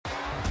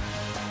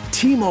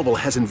T-Mobile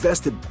has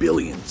invested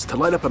billions to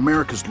light up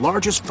America's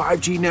largest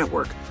 5G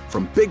network,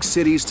 from big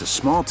cities to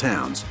small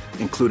towns,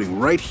 including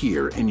right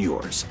here in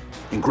yours.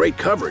 And great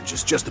coverage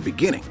is just the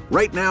beginning.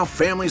 Right now,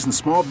 families and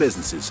small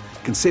businesses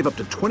can save up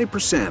to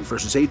 20%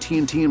 versus AT&T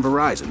and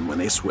Verizon when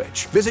they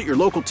switch. Visit your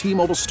local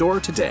T-Mobile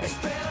store today.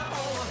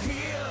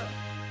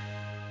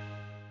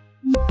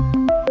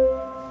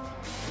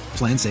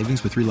 Plan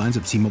savings with 3 lines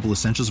of T-Mobile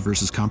Essentials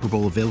versus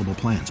comparable available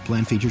plans.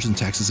 Plan features and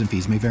taxes and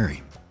fees may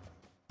vary.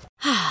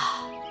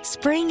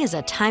 Spring is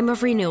a time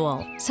of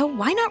renewal, so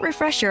why not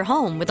refresh your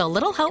home with a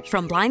little help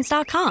from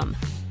Blinds.com?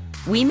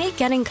 We make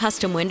getting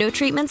custom window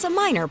treatments a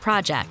minor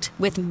project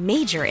with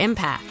major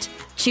impact.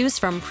 Choose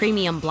from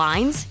premium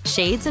blinds,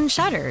 shades, and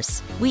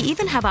shutters. We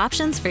even have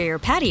options for your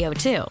patio,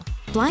 too.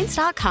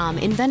 Blinds.com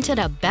invented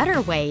a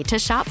better way to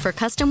shop for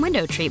custom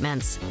window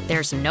treatments.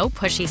 There's no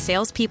pushy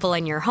salespeople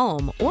in your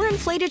home or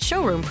inflated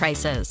showroom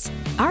prices.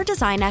 Our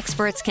design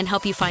experts can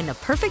help you find the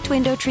perfect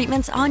window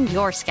treatments on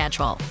your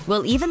schedule.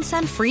 We'll even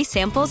send free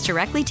samples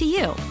directly to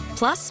you.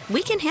 Plus,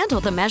 we can handle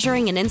the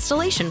measuring and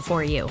installation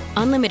for you.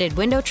 Unlimited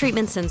window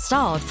treatments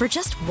installed for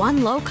just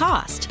one low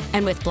cost.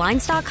 And with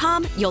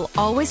Blinds.com, you'll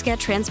always get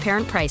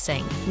transparent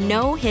pricing.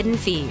 No hidden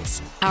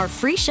fees. Our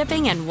free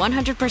shipping and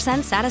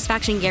 100%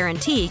 satisfaction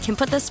guarantee can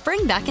put the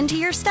spring back into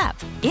your step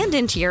and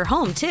into your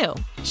home, too.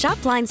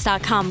 Shop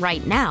Blinds.com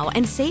right now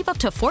and save up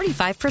to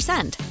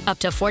 45%. Up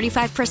to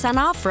 45%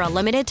 off for a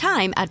limited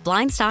time at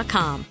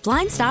Blinds.com.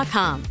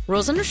 Blinds.com.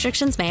 Rules and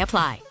restrictions may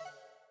apply.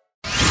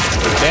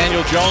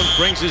 Daniel Jones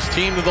brings his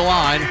team to the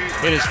line.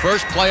 In his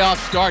first playoff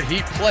start,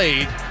 he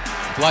played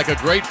like a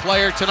great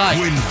player tonight.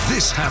 When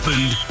this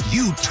happened,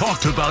 you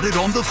talked about it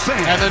on The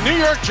Fan. And the New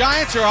York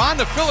Giants are on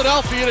to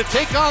Philadelphia to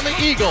take on the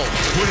Eagles.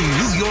 When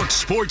New York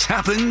sports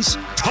happens,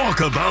 talk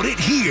about it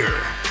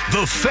here.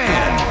 The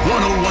Fan,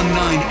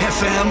 101.9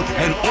 FM,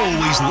 and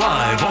always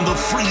live on the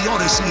free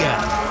Odyssey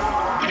app.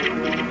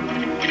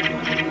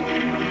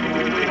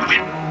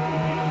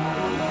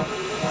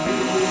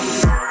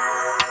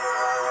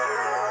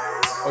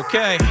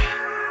 Okay.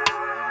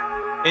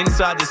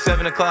 Inside the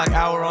 7 o'clock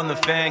hour on The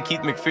Fan,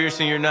 Keith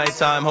McPherson, your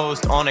nighttime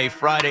host on a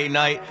Friday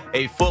night,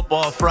 a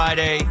football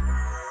Friday.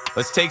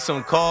 Let's take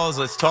some calls.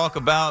 Let's talk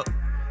about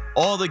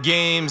all the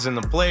games and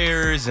the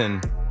players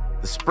and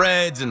the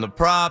spreads and the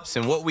props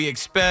and what we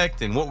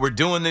expect and what we're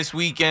doing this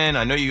weekend.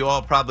 I know you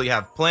all probably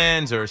have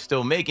plans or are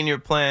still making your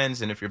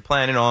plans. And if you're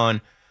planning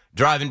on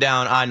driving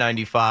down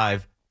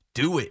I-95,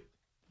 do it.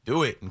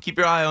 Do it. And keep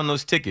your eye on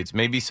those tickets.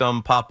 Maybe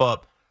some pop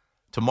up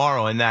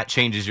tomorrow and that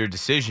changes your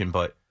decision.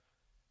 But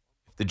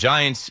if the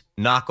Giants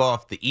knock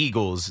off the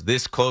Eagles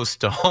this close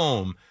to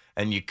home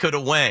and you could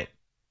have went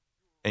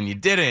and you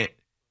didn't,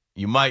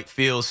 you might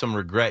feel some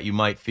regret. You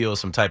might feel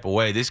some type of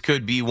way. This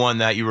could be one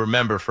that you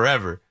remember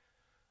forever,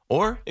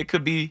 or it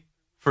could be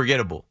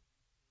forgettable.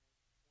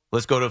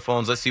 Let's go to the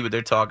phones. Let's see what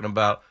they're talking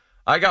about.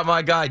 I got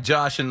my guy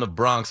Josh in the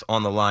Bronx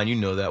on the line. You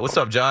know that. What's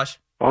up, Josh?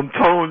 I'm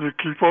telling you,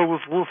 Keith, I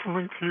was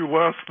listening to you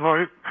last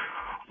night.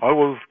 I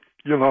was,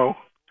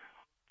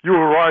 you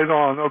were right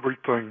on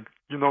everything.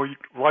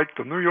 Like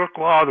the New York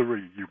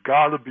lottery, you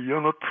got to be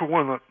in it to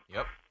win it.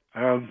 Yep.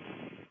 And,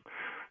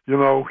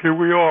 here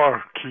we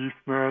are, Keith,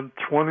 man,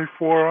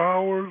 24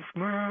 hours,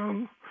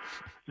 man.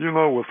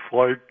 It's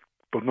like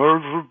the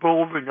nerves are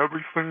building,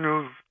 everything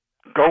is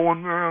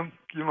going, man.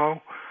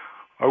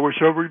 I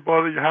wish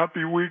everybody a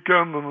happy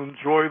weekend and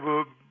enjoy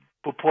the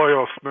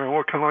playoffs, man.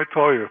 What can I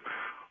tell you?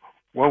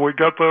 When we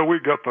get there, we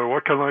get there.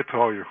 What can I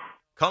tell you?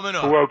 Coming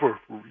up. Whoever.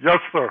 Yes,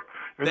 sir.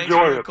 Enjoy Thanks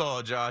for it. the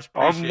call, Josh.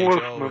 I'm Appreciate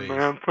listening, you always.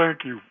 man.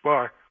 Thank you.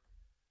 Bye.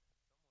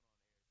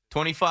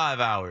 25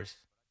 hours.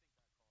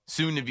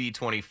 Soon to be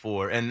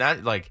 24. And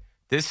that,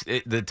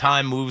 the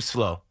time moves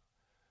slow.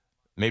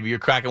 Maybe you're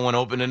cracking one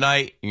open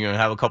tonight. You're going to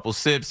have a couple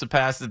sips to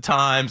pass the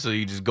time, so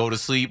you just go to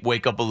sleep,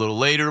 wake up a little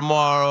later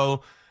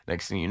tomorrow.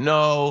 Next thing you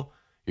know,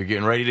 you're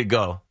getting ready to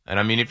go. And,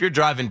 if you're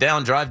driving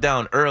down, drive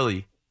down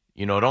early.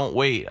 Don't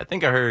wait. I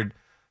think I heard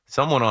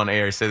someone on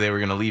air say they were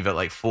going to leave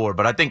at 4,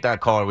 but I think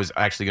that caller was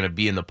actually going to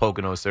be in the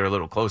Poconos. They're a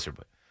little closer,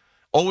 but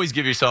always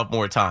give yourself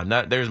more time.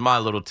 There's my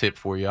little tip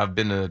for you. I've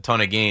been to a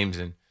ton of games,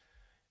 and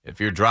if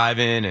you're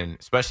driving, and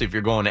especially if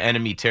you're going to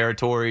enemy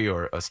territory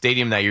or a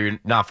stadium that you're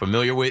not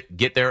familiar with,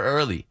 get there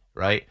early,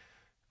 right?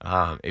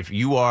 If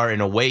you are an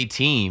away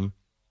team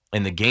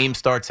and the game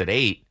starts at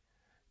 8,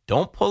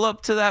 don't pull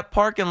up to that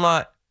parking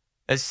lot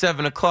at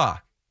 7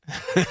 o'clock.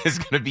 It's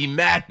going to be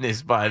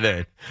madness by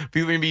then.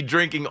 People are going to be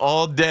drinking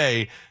all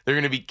day. They're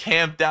going to be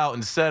camped out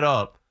and set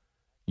up.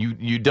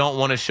 You don't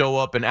want to show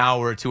up an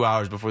hour or 2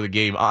 hours before the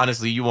game.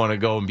 Honestly, you want to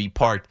go and be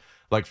parked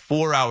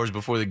 4 hours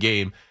before the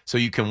game so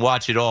you can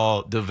watch it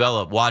all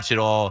develop, watch it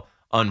all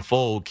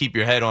unfold, keep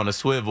your head on a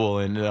swivel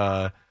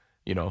and,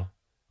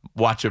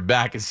 watch your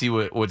back and see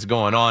what's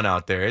going on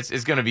out there.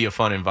 It's going to be a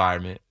fun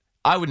environment.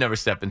 I would never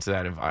step into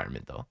that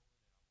environment, though.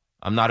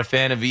 I'm not a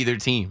fan of either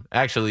team.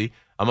 Actually,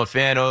 I'm a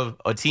fan of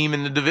a team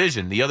in the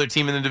division, the other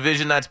team in the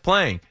division that's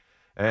playing.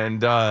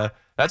 And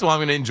that's why I'm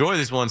going to enjoy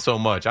this one so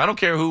much. I don't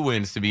care who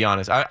wins, to be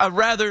honest. I'd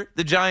rather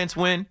the Giants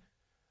win.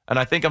 and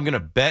I think I'm going to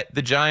bet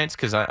the Giants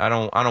because I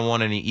don't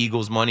want any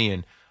Eagles money.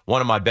 And one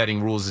of my betting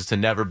rules is to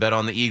never bet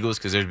on the Eagles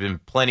because there's been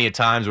plenty of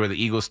times where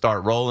the Eagles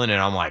start rolling, and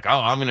I'm like,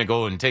 I'm going to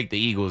go and take the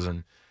Eagles,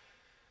 and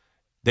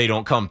they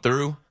don't come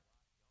through.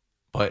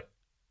 But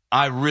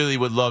I really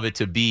would love it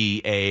to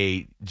be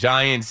a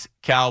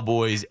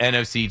Giants-Cowboys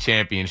NFC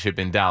championship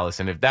in Dallas.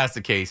 And if that's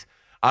the case,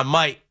 I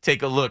might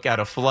take a look at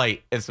a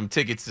flight and some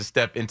tickets to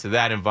step into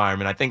that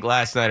environment. I think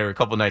last night or a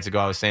couple nights ago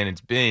I was saying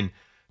it's been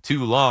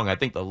too long. I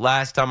think the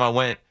last time I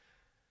went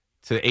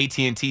to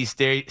AT&T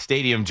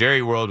Stadium,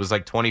 Jerry World, was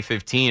like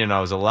 2015, and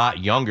I was a lot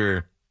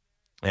younger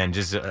and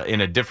just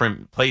in a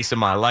different place in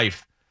my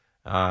life.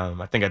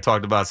 I think I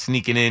talked about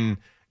sneaking in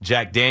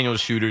Jack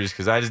Daniel's shooters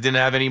because I just didn't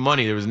have any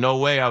money. There was no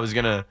way I was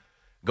going to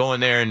go in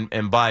there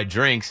and buy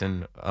drinks.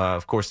 And,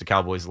 of course, the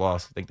Cowboys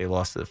lost. I think they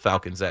lost to the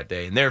Falcons that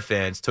day. And their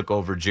fans took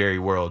over Jerry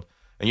World.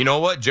 And you know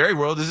what? Jerry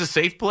World is a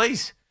safe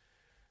place.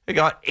 They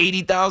got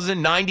 80,000,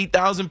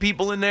 90,000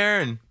 people in there,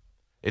 and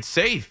it's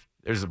safe.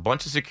 There's a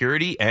bunch of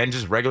security and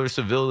just regular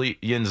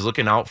civilians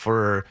looking out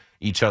for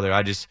each other.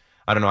 I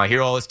don't know. I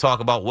hear all this talk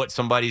about what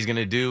somebody's going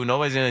to do.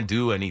 Nobody's going to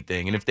do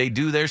anything. And if they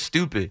do, they're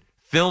stupid.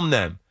 Film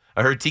them.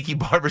 I heard Tiki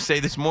Barber say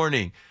this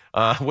morning,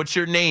 what's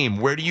your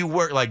name? Where do you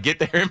work? Like, get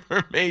their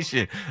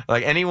information.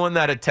 Like, anyone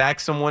that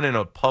attacks someone in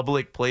a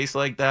public place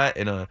like that,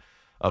 in a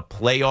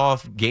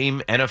playoff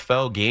game,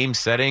 NFL game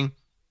setting,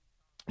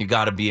 you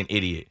got to be an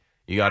idiot.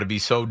 You got to be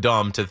so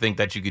dumb to think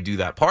that you could do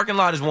that. Parking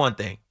lot is one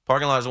thing.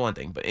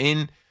 But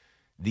in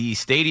the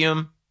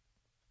stadium,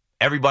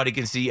 everybody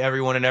can see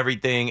everyone and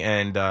everything,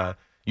 and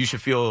you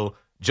should feel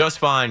just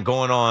fine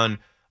going on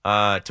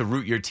to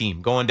root your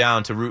team, going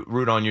down to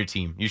root on your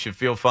team. You should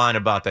feel fine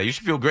about that. You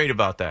should feel great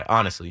about that,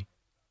 honestly.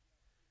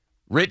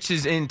 Rich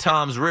is in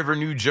Toms River,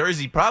 New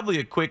Jersey. Probably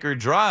a quicker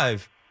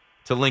drive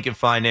to Lincoln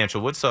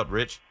Financial. What's up,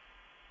 Rich?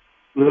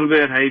 A little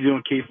bit. How you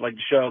doing, Keith? Like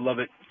the show. Love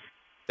it.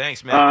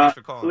 Thanks, man. Thanks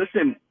for calling.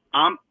 Listen,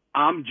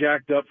 I'm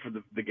jacked up for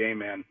the game,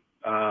 man.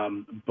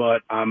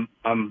 But I'm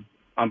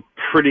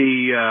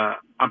pretty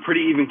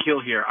even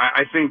keel here.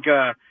 I think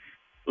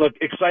look,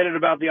 excited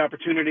about the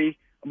opportunity.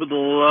 I would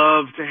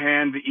love to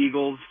hand the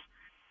Eagles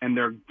and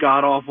their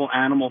god-awful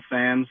animal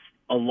fans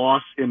a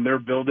loss in their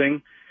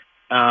building.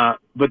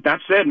 But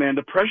that said, man,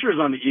 the pressure is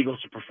on the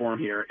Eagles to perform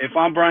here. If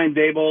I'm Brian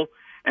Daboll,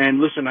 and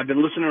listen, I've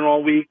been listening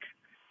all week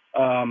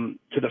to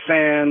the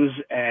fans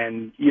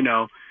and, you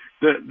know,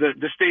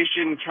 the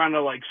station trying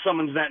to, like,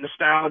 summons that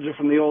nostalgia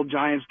from the old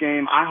Giants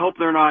game. I hope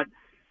they're not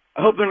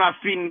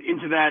feeding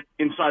into that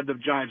inside the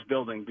Giants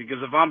building, because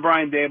if I'm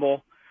Brian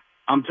Daboll,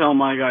 I'm telling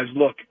my guys,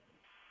 look,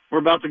 we're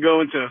about to go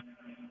into,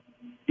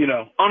 you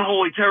know,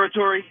 unholy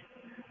territory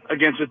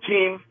against a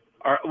team,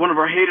 one of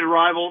our hated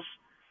rivals,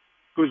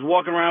 who's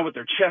walking around with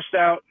their chest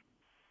out,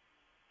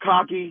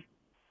 cocky,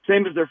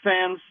 same as their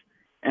fans.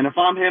 And if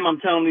I'm him, I'm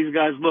telling these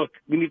guys, look,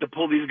 we need to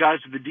pull these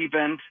guys to the deep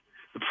end.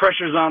 The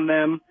pressure's on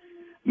them.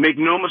 Make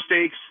no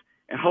mistakes,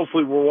 and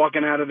hopefully we're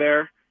walking out of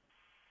there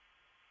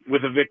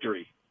with a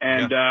victory.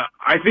 And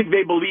I think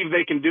they believe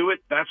they can do it.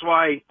 That's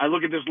why I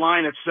look at this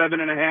line at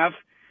 7.5,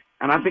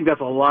 and I think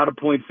that's a lot of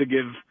points to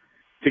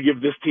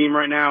give this team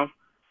right now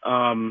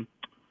on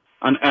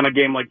a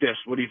game like this.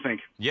 What do you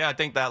think? Yeah, I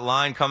think that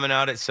line coming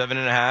out at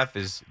 7.5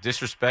 is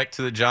disrespect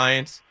to the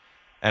Giants,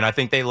 and I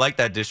think they like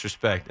that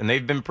disrespect. And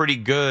they've been pretty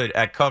good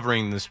at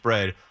covering the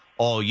spread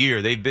all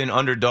year. They've been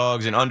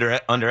underdogs and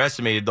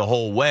underestimated the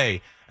whole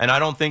way. And I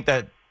don't think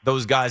that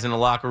those guys in the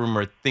locker room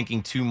are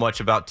thinking too much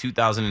about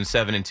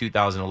 2007 and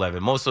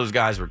 2011. Most of those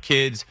guys were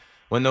kids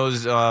when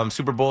those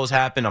Super Bowls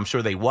happened. I'm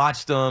sure they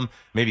watched them.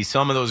 Maybe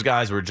some of those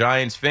guys were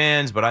Giants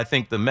fans, but I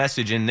think the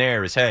message in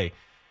there is, hey,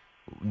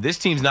 this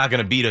team's not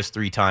going to beat us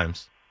 3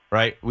 times,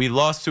 right? We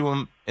lost to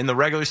them in the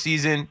regular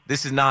season.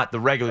 This is not the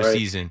regular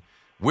season.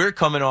 We're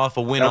coming off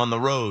a win on the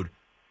road.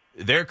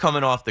 They're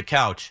coming off the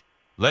couch.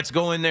 Let's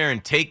go in there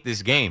and take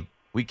this game.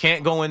 We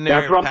can't go in there.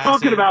 That's what I'm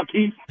talking about,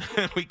 Keith.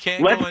 We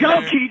can't. Let's go,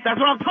 Keith. That's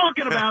what I'm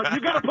talking about. You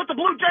got to put the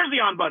blue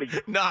jersey on, buddy.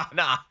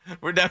 Nah.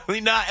 We're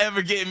definitely not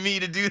ever getting me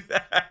to do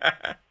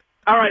that.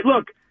 All right,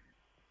 look.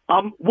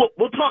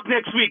 We'll talk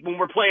next week when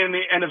we're playing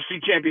the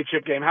NFC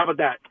Championship game. How about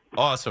that?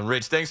 Awesome,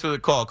 Rich. Thanks for the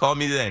call. Call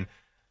me then.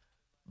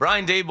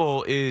 Brian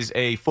Daboll is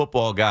a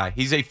football guy.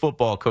 He's a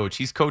football coach.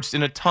 He's coached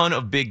in a ton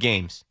of big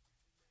games.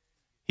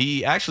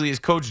 He actually has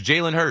coached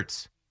Jalen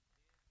Hurts.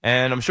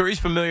 And I'm sure he's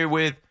familiar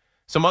with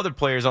some other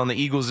players on the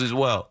Eagles as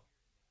well.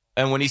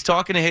 And when he's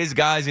talking to his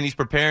guys and he's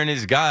preparing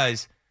his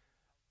guys,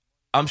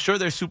 I'm sure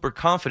they're super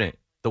confident.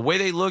 The way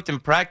they looked in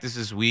practice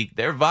this week,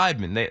 they're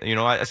vibing.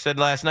 I said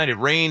last night it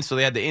rained, so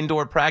they had the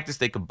indoor practice.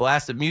 They could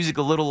blast the music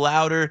a little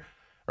louder,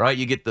 right?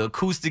 You get the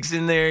acoustics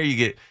in there. You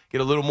get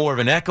a little more of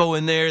an echo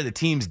in there. The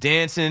team's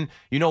dancing.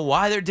 You know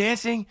why they're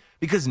dancing?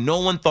 Because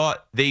no one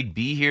thought they'd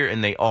be here,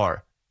 and they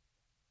are.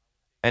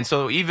 And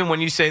so even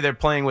when you say they're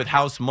playing with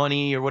house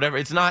money or whatever,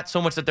 it's not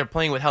so much that they're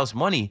playing with house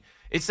money.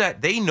 It's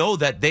that they know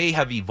that they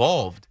have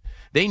evolved.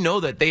 They know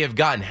that they have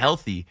gotten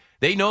healthy.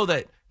 They know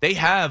that they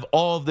have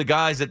all of the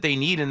guys that they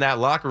need in that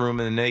locker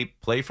room, and they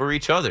play for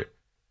each other.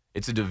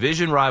 It's a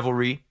division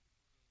rivalry,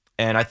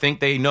 and I think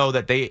they know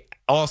that they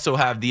also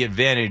have the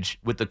advantage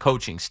with the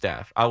coaching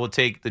staff. I will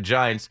take the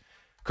Giants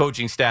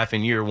coaching staff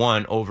in year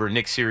one over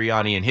Nick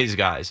Sirianni and his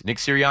guys. Nick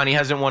Sirianni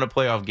hasn't won a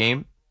playoff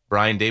game.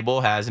 Brian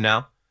Daboll has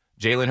now.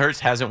 Jalen Hurts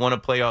hasn't won a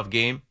playoff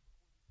game.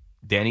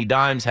 Danny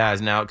Dollars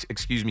has now.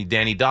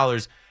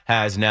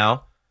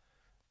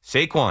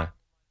 Saquon,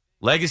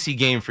 legacy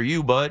game for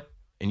you, bud,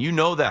 and you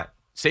know that.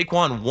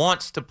 Saquon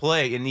wants to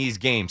play in these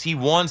games. He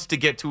wants to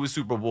get to a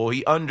Super Bowl.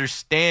 He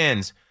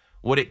understands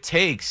what it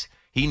takes.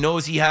 He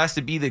knows he has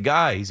to be the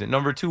guy. He's a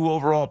number 2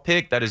 overall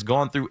pick that has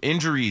gone through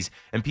injuries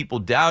and people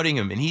doubting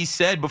him. And he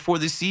said before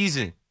the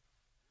season,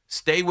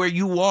 stay where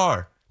you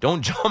are.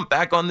 Don't jump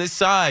back on this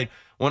side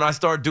when I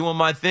start doing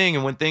my thing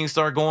and when things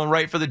start going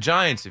right for the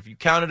Giants. If you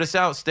counted us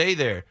out, stay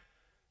there.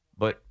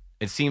 But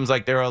it seems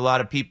like there are a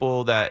lot of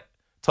people that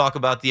talk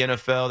about the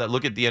NFL, that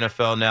look at the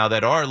NFL now,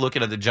 that are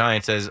looking at the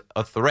Giants as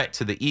a threat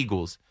to the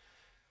Eagles.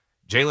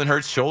 Jalen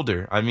Hurts'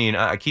 shoulder. I mean,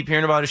 I keep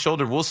hearing about his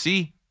shoulder. We'll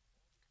see.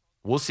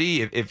 We'll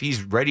see if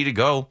he's ready to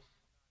go.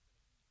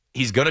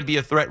 He's going to be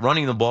a threat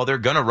running the ball. They're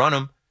going to run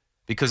him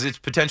because it's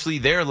potentially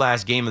their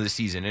last game of the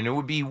season, and it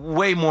would be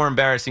way more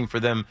embarrassing for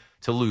them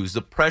to lose.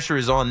 The pressure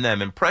is on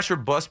them, and pressure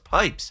busts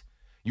pipes.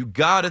 You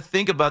got to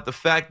think about the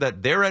fact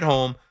that they're at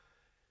home,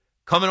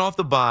 coming off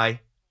the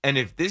bye, and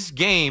if this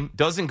game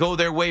doesn't go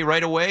their way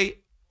right away,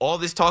 all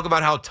this talk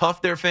about how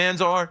tough their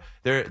fans are,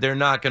 they're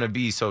not going to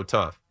be so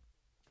tough.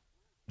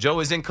 Joe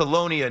is in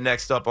Colonia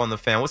next up on the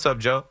Fan. What's up,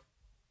 Joe?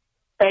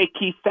 Hey,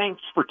 Keith,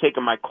 thanks for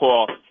taking my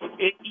call.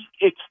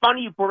 It's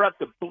funny you brought up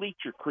the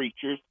bleacher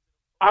creatures.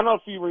 I don't know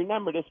if you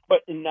remember this, but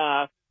in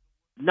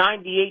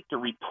 '98, the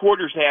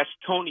reporters asked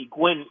Tony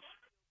Gwynn,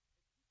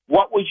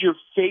 what was your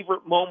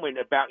favorite moment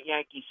about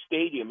Yankee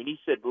Stadium? And he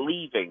said,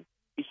 leaving.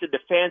 He said the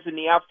fans in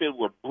the outfield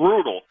were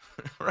brutal.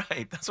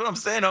 Right. That's what I'm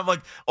saying. I'm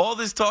like, all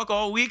this talk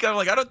all week, I'm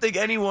like, I don't think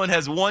anyone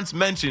has once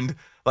mentioned,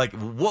 like,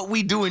 what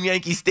we do in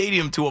Yankee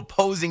Stadium to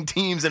opposing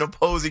teams and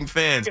opposing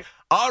fans.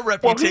 Our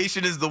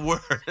reputation is the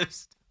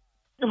worst.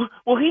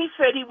 Well, he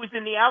said he was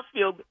in the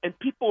outfield and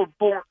people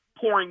were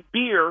pouring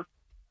beer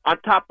on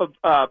top of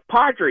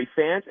Padre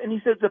fans, and he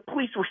said the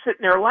police were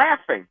sitting there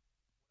laughing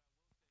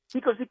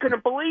because he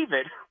couldn't believe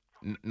it.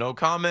 No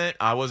comment.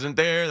 I wasn't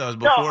there. That was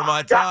before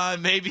my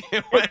time. Maybe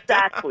it went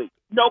exactly.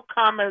 No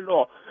comment at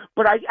all.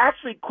 But I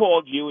actually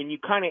called you, and you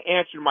kind of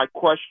answered my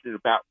question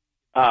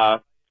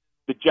about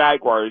the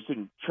Jaguars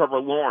and Trevor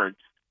Lawrence.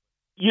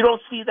 You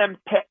don't see them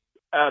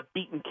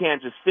beating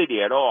Kansas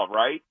City at all,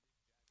 right?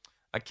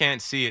 I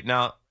can't see it.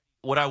 Now,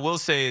 what I will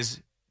say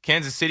is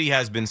Kansas City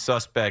has been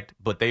suspect,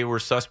 but they were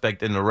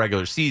suspect in the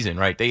regular season,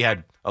 right? They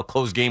had a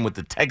close game with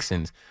the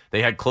Texans.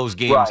 They had close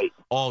games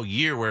all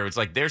year where it's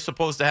like they're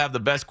supposed to have the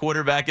best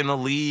quarterback in the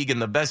league and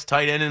the best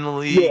tight end in the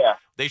league. Yeah.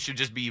 They should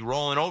just be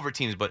rolling over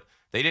teams, but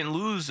they didn't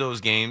lose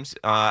those games.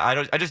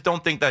 I just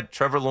don't think that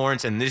Trevor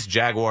Lawrence and this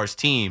Jaguars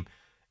team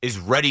is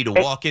ready to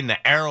walk into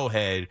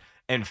Arrowhead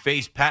and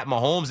face Pat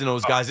Mahomes and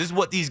those guys. This is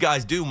what these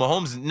guys do.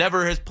 Mahomes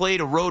never has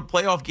played a road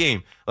playoff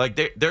game. Like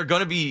they're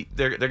gonna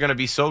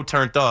be so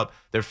turned up.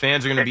 Their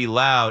fans are gonna be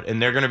loud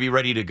and they're gonna be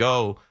ready to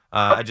go.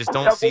 I just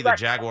don't see the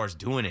Jaguars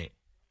doing it.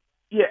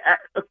 Yeah,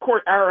 of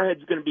course,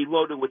 Arrowhead's going to be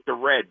loaded with the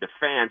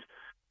fans.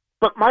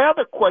 But my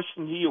other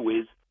question to you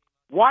is,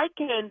 why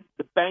can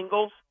the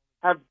Bengals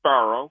have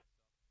Burrow,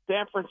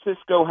 San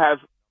Francisco have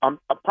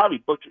probably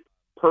butchered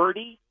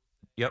Purdy?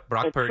 Yep,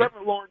 Brock and Purdy.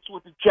 Trevor Lawrence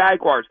with the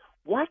Jaguars.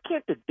 Why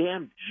can't the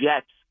damn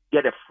Jets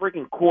get a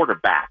friggin'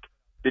 quarterback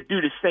to do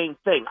the same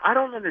thing? I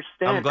don't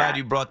understand. I'm glad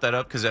you brought that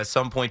up because at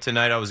some point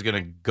tonight I was going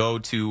to go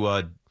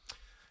to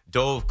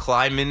Dove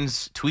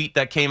Kleiman's tweet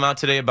that came out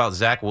today about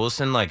Zach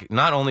Wilson. Like,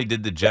 not only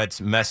did the Jets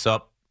mess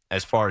up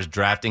as far as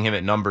drafting him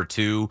at number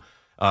 2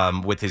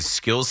 with his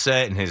skill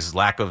set and his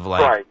lack of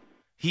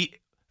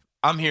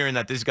I'm hearing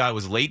that this guy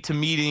was late to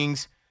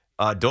meetings.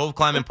 Dove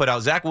Kleiman put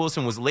out Zach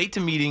Wilson was late to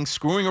meetings,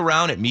 screwing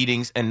around at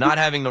meetings, and not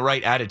having the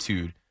right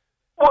attitude.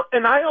 Well,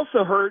 and I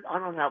also heard, I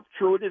don't know how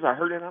true it is, I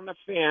heard it on the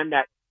Fan,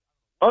 that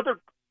other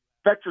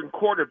veteran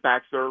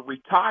quarterbacks that are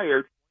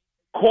retired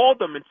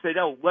called him and said,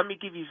 oh, let me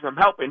give you some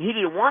help, and he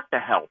didn't want the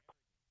help.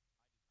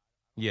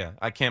 Yeah,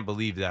 I can't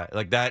believe that.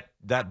 Like,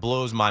 that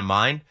blows my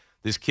mind.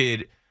 This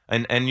kid,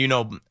 and you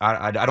know,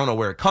 I don't know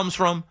where it comes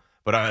from,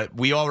 but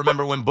we all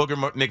remember when Booger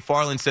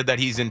McFarland said that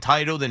he's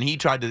entitled, and he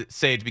tried to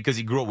say it's because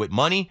he grew up with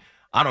money.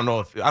 I don't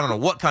know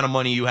what kind of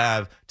money you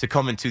have to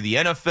come into the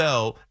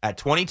NFL at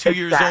 22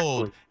 years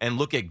old and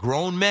look at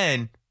grown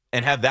men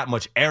and have that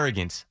much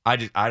arrogance. I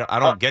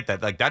don't get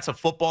that. Like, that's a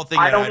football thing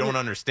that I don't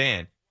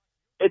understand.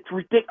 It's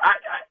ridiculous.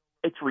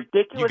 It's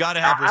ridiculous. You got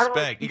to have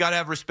respect. You got to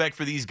have respect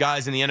for these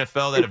guys in the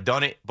NFL that have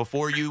done it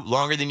before you,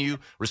 longer than you.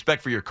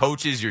 Respect for your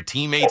coaches, your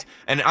teammates.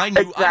 And I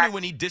knew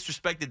when he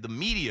disrespected the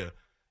media.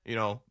 You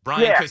know,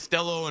 Brian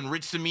Costello and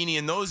Rich Cimini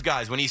and those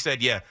guys, when he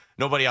said,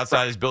 nobody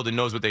outside this building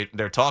knows what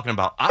they're talking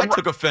about. I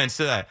took offense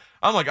to that.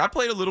 I'm like, I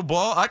played a little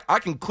ball. I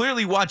can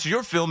clearly watch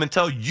your film and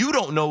tell you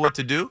don't know what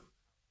to do.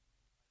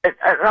 And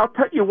I'll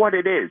tell you what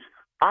it is.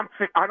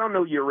 I don't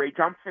know your age.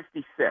 I'm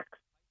 56.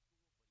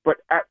 But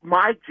at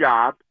my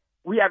job,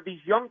 we have these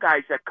young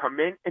guys that come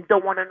in and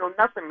don't want to know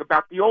nothing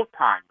about the old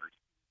timers.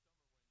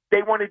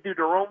 They want to do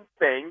their own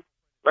thing.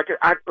 Like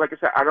I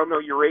said, I don't know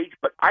your age,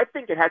 but I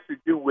think it has to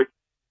do with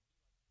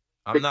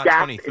I'm not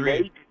gap 23.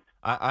 in age.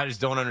 I just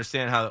don't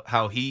understand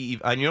how he.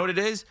 And you know what it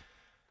is?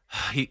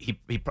 He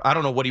I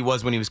don't know what he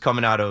was when he was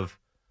coming out of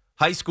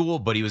high school,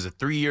 but he was a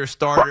 3-year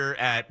starter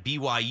at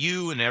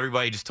BYU, and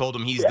everybody just told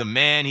him he's the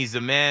man. He's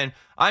the man.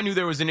 I knew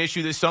there was an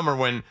issue this summer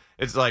when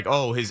it's like,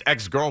 oh, his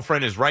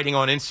ex-girlfriend is writing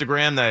on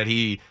Instagram that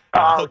he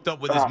hooked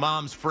up with his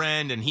mom's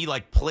friend, and he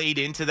like played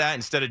into that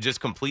instead of just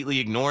completely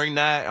ignoring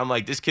that. I'm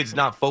like, this kid's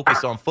not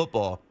focused on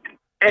football,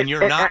 and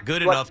you're not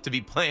good enough to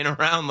be playing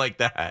around like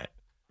that.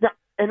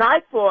 And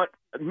I thought,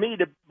 me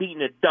to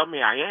being a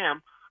dummy I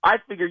am, I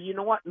figure, you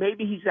know what,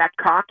 maybe he's that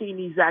cocky and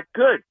he's that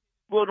good.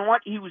 Well, you know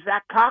what, he was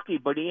that cocky,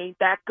 but he ain't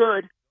that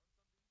good.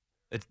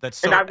 That's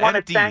so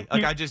empty. Like,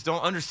 I just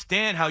don't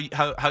understand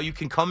how you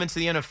can come into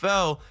the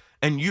NFL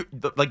and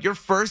your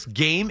first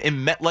game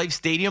in MetLife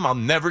Stadium. I'll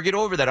never get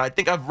over that. I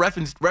think I've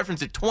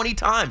referenced it 20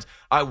 times.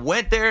 I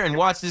went there and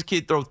watched this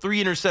kid throw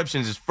 3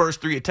 interceptions his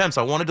first 3 attempts.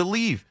 I wanted to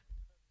leave.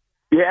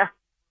 Yeah.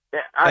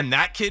 And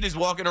that kid is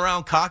walking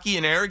around cocky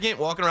and arrogant,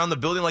 walking around the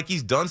building like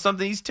he's done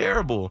something. He's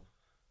terrible.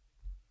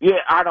 Yeah,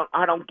 I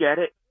don't get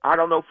it. I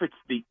don't know if it's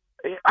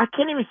I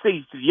can't even say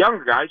it's the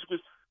younger guys because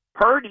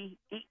Purdy,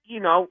 he's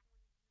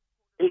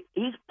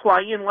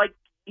playing like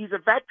he's a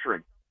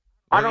veteran.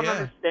 I don't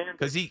understand.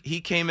 Because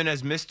he came in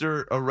as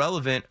Mr.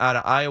 Irrelevant out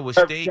of Iowa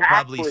State,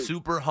 probably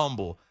super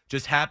humble,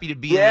 just happy to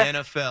be in the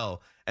NFL.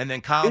 And then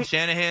Kyle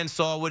Shanahan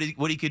saw what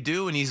he could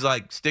do, and he's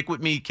like, stick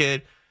with me,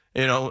 kid.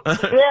 Jimmy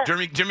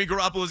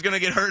Garoppolo is going to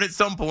get hurt at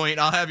some point.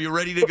 I'll have you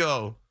ready to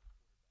go.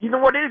 You know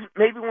what it is?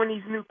 Maybe when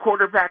these new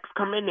quarterbacks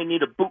come in, they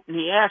need a boot in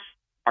the ass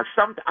or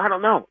something. I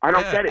don't know. I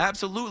don't get it.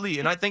 Absolutely.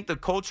 And I think the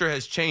culture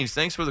has changed.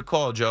 Thanks for the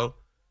call, Joe.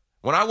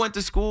 When I went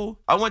to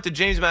school, I went to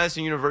James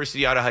Madison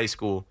University out of high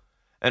school.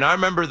 And I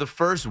remember the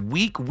first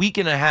week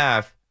and a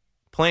half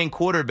playing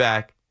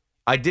quarterback,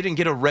 I didn't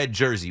get a red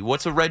jersey.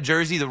 What's a red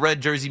jersey? The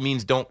red jersey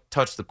means don't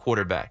touch the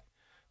quarterback.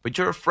 But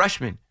you're a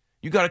freshman.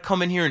 You got to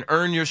come in here and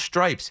earn your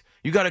stripes.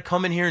 You got to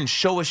come in here and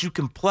show us you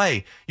can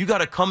play. You got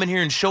to come in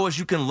here and show us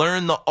you can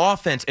learn the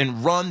offense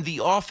and run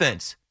the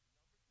offense.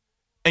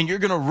 And you're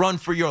going to run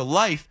for your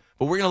life,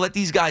 but we're going to let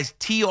these guys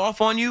tee off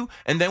on you.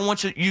 And then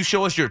once you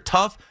show us you're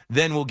tough,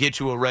 then we'll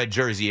get you a red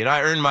jersey. And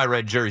I earned my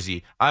red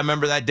jersey. I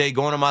remember that day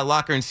going to my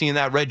locker and seeing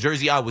that red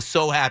jersey. I was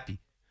so happy.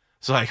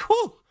 It's like,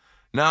 whew,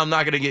 now I'm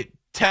not going to get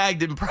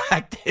tagged in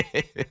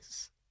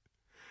practice.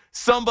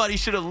 Somebody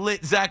should have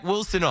lit Zach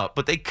Wilson up,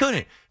 but they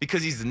couldn't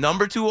because he's the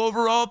number 2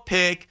 overall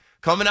pick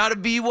coming out of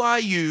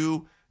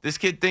BYU. This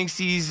kid thinks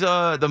he's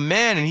the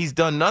man, and he's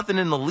done nothing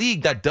in the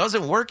league. That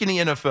doesn't work in the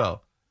NFL.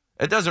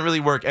 It doesn't really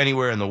work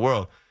anywhere in the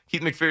world.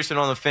 Keith McPherson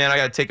on the Fan. I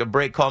got to take a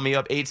break. Call me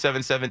up,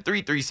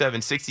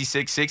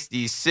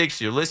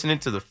 877-337-6666. You're listening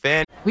to The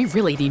Fan. We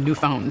really need new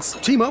phones.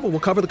 T-Mobile will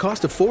cover the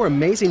cost of 4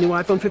 amazing new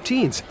iPhone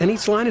 15s, and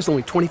each line is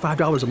only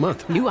 $25 a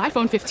month. New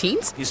iPhone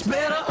 15s? It's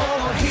better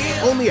over here.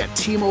 Only at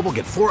T-Mobile,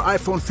 get 4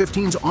 iPhone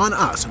 15s on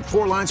us and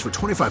 4 lines for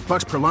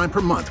 $25 per line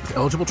per month with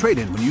eligible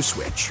trade-in when you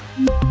switch.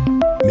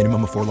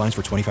 Minimum of 4 lines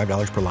for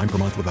 $25 per line per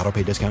month with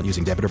autopay discount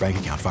using debit or bank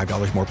account.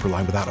 $5 more per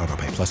line without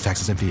autopay, plus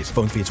taxes and fees.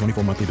 Phone fee at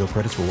 24 monthly bill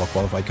credits for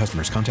well-qualified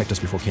customers. Contact us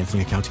before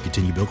canceling account to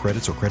continue bill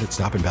credits or credit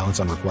stop and balance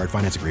on required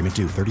finance agreement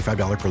due.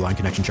 $35 per line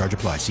connection charge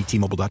applies. See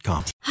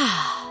T-Mobile.com.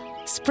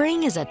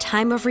 Spring is a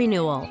time of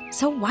renewal,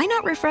 so why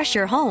not refresh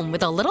your home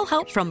with a little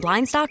help from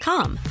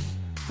Blinds.com?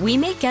 We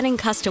make getting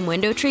custom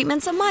window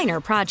treatments a minor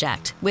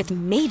project with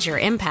major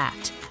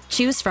impact.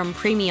 Choose from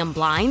premium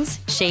blinds,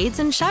 shades,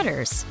 and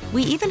shutters.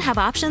 We even have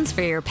options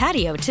for your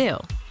patio, too.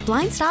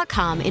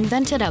 Blinds.com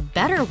invented a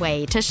better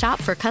way to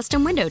shop for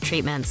custom window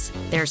treatments.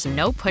 There's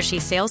no pushy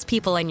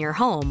salespeople in your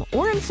home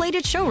or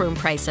inflated showroom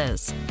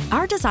prices.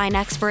 Our design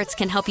experts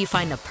can help you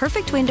find the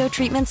perfect window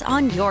treatments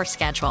on your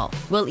schedule.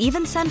 We'll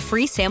even send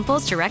free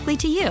samples directly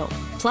to you.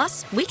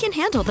 Plus, we can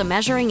handle the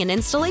measuring and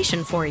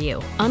installation for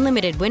you.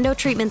 Unlimited window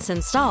treatments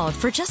installed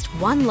for just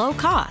one low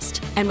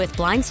cost. And with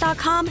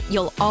Blinds.com,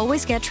 you'll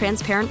always get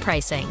transparent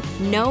pricing.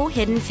 No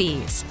hidden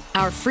fees.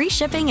 Our free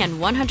shipping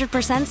and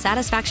 100%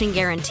 satisfaction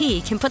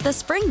guarantee can put the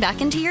spring back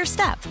into your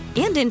step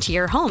and into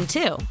your home,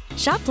 too.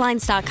 Shop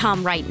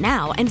Blinds.com right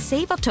now and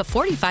save up to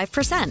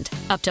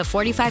 45%. Up to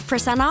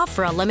 45% off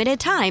for a limited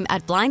time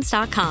at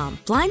Blinds.com.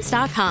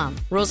 Blinds.com.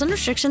 Rules and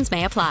restrictions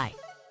may apply.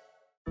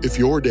 If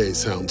your day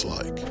sounds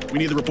like... We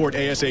need the report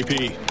ASAP.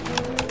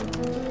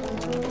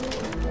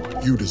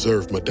 You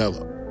deserve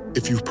Modelo.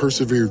 If you've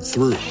persevered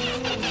through...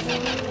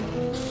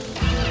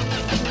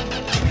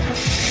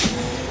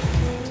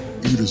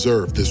 You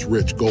deserve this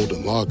rich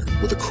golden lager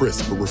with a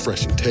crisp but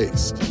refreshing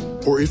taste.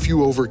 Or if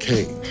you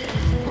overcame... 2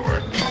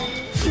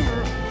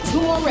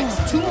 more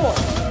reps, 2 more.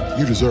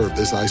 You deserve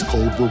this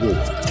ice-cold reward.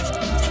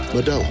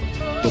 Modelo,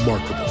 the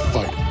mark of a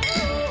fighter.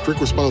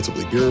 Drink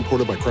responsibly. Beer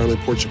imported by Crown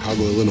Imports,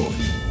 Chicago, Illinois.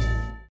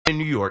 in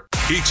New York.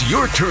 It's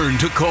your turn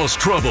to cause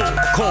trouble.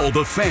 Call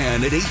the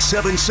Fan at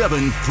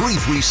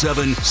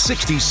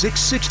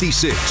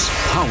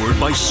 877-337-6666. Powered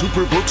by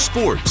Superbook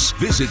Sports.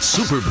 Visit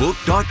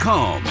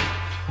superbook.com.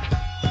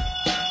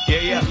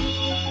 Yeah.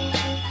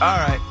 All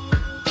right.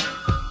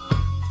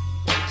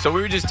 So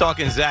we were just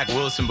talking Zach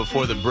Wilson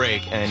before the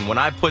break, and when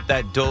I put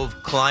that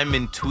Dove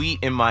Kleiman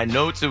tweet in my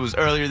notes, it was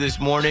earlier this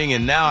morning,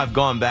 and now I've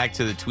gone back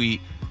to the tweet,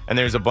 and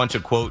there's a bunch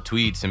of quote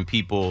tweets and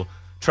people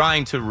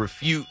trying to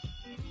refute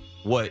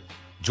what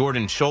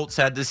Jordan Schultz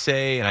had to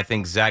say, and I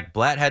think Zach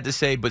Blatt had to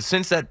say. But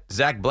since that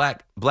Zach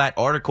Blatt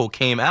article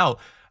came out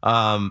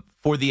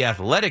for The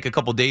Athletic a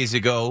couple days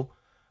ago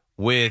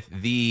with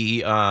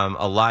the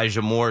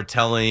Elijah Moore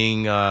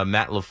telling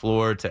Matt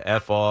LaFleur to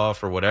F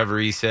off or whatever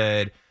he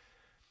said,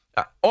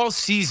 all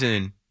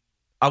season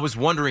I was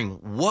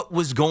wondering what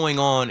was going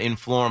on in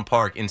Florham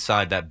Park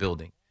inside that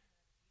building.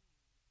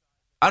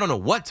 I don't know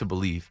what to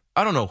believe.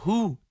 I don't know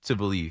who to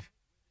believe.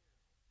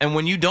 And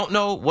when you don't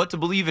know what to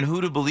believe and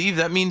who to believe,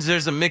 that means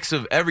there's a mix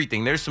of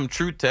everything. There's some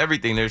truth to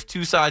everything. There's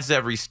two sides to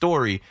every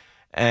story.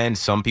 And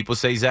some people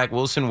say Zach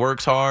Wilson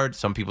works hard.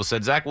 Some people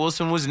said Zach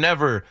Wilson was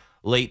never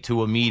late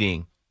to a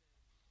meeting.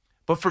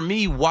 But for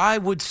me, why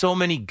would so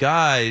many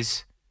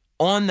guys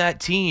on that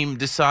team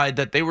decide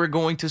that they were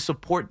going to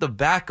support the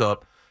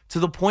backup to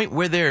the point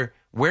where they're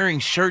wearing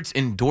shirts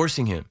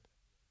endorsing him?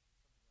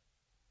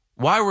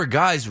 Why were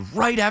guys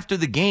right after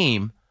the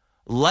game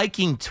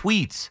liking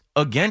tweets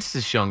against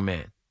this young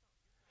man?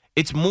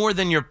 It's more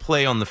than your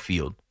play on the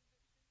field.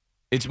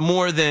 It's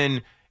more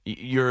than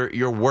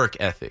your work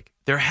ethic.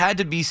 There had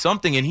to be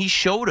something, and he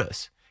showed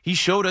us. He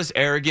showed us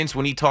arrogance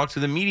when he talked to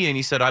the media, and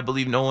he said, I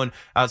believe no one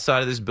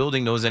outside of this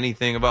building knows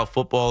anything about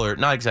football, or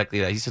not exactly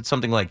that. He said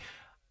something like,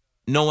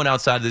 no one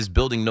outside of this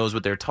building knows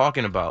what they're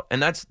talking about.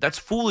 And that's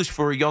foolish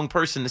for a young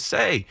person to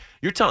say.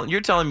 You're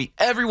telling me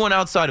everyone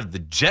outside of the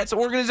Jets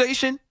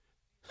organization?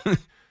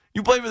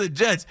 You play for the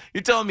Jets.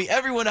 You're telling me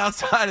everyone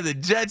outside of the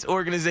Jets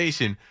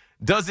organization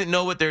doesn't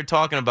know what they're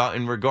talking about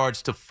in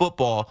regards to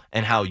football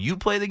and how you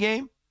play the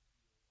game?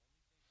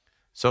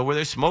 So where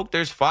there's smoke,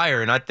 there's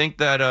fire. And I think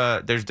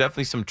that there's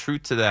definitely some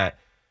truth to that.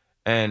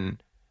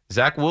 And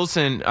Zach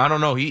Wilson, I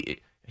don't know, he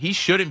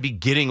shouldn't be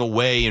getting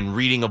away and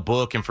reading a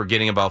book and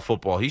forgetting about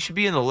football. He should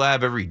be in the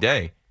lab every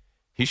day.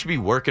 He should be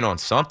working on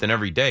something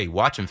every day,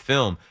 watching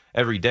film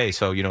every day.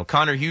 So,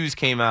 Connor Hughes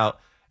came out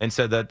and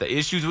said that the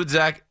issues with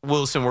Zach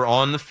Wilson were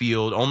on the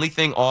field. Only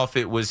thing off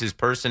it was his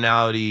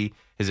personality,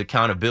 his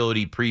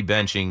accountability,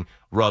 pre-benching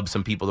rubbed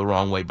some people the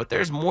wrong way. But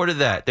there's more to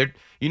that.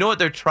 You know what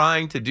they're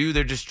trying to do?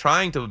 They're just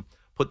trying to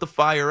put the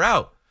fire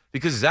out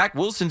because Zach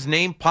Wilson's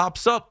name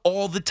pops up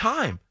all the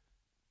time.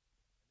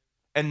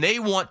 And they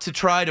want to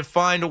try to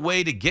find a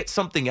way to get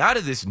something out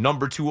of this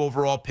number 2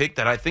 overall pick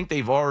that I think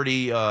they've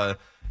already,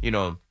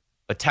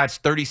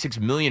 attached $36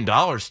 million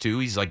to.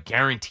 He's like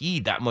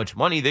guaranteed that much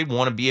money. They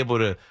want to be able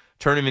to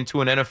turn him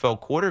into an NFL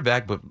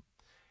quarterback, but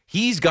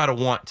he's got to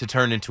want to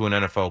turn into an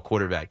NFL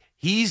quarterback.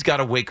 He's got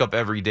to wake up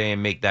every day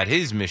and make that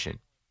his mission.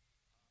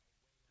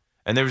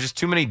 And there was just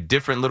too many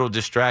different little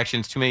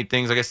distractions, too many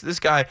things. Like I said, this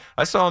guy,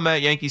 I saw him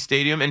at Yankee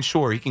Stadium, and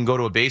sure, he can go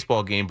to a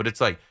baseball game, but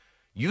it's like,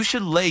 you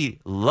should lay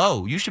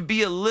low. You should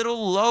be a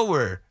little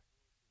lower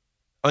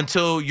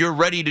until you're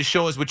ready to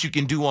show us what you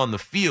can do on the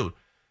field.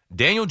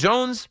 Daniel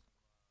Jones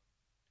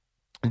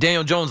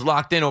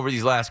locked in over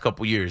these last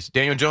couple years.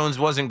 Daniel Jones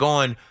wasn't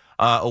going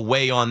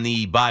away on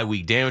the bye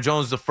week. Daniel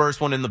Jones the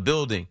first one in the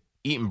building,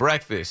 eating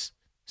breakfast,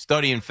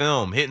 studying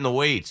film, hitting the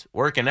weights,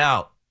 working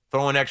out,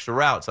 throwing extra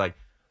routes. Like,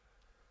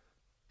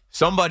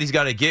 somebody's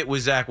got to get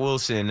with Zach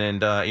Wilson.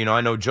 And, I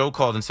know Joe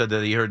called and said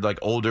that he heard, like,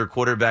 older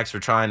quarterbacks were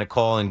trying to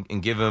call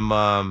and give him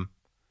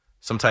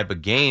some type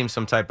of game,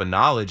 some type of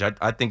knowledge.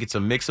 I think it's a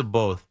mix of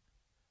both.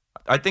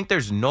 I think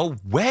there's no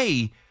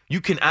way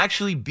you can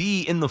actually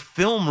be in the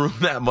film room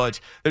that much.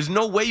 There's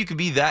no way you could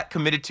be that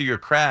committed to your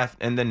craft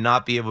and then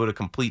not be able to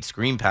complete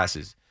screen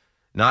passes,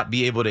 not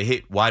be able to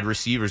hit wide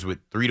receivers with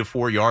 3 to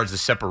 4 yards of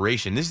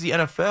separation. This is the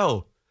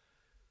NFL.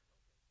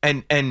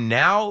 And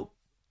now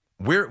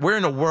we're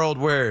in a world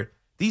where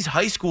these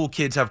high school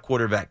kids have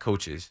quarterback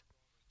coaches.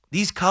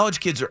 These college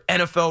kids are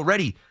NFL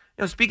ready.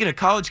 Speaking of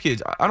college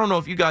kids, I don't know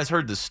if you guys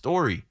heard the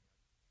story.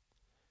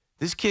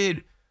 This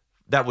kid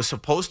that was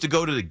supposed to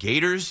go to the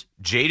Gators,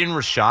 Jaden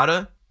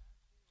Rashada,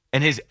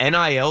 and his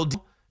NIL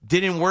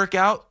didn't work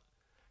out.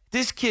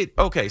 This kid,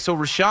 okay, so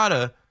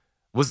Rashada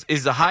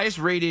is the highest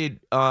rated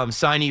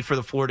signee for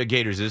the Florida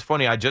Gators. It's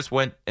funny, I just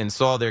went and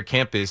saw their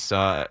campus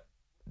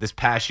this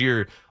past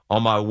year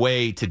on my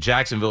way to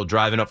Jacksonville,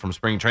 driving up from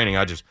spring training.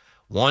 I just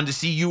wanted to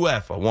see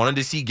UF. I wanted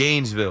to see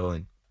Gainesville.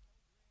 And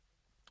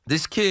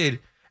this kid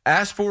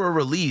asked for a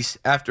release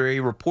after a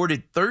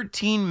reported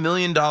 $13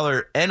 million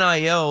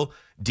NIL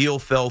deal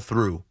fell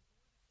through.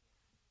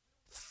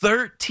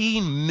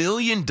 $13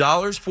 million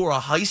for a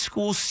high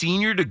school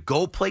senior to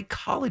go play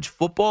college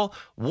football?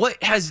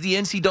 What has the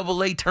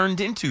NCAA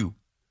turned into?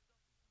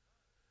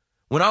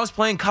 When I was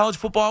playing college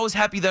football, I was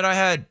happy that I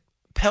had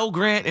Pell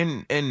Grant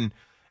and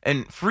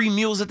free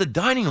meals at the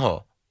dining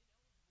hall.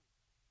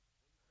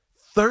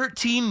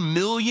 $13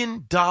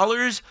 million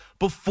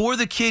before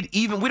the kid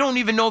we don't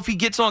even know if he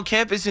gets on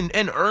campus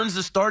and earns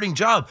the starting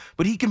job,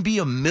 but he can be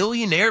a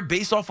millionaire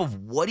based off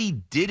of what he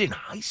did in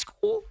high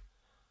school?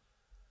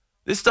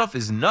 This stuff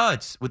is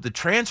nuts. With the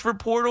transfer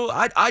portal,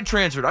 I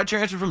transferred. I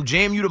transferred from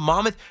JMU to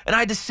Monmouth, and I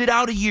had to sit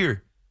out a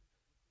year.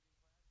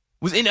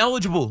 Was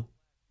ineligible.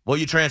 Well,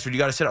 you transferred. You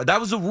got to sit out. That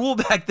was the rule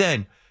back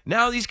then.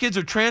 Now these kids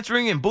are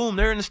transferring, and boom,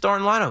 they're in the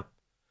starting lineup.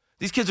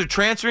 These kids are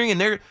transferring, and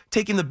they're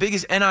taking the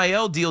biggest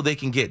NIL deal they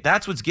can get.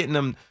 That's what's getting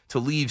them to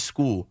leave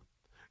school.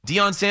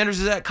 Deion Sanders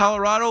is at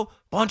Colorado.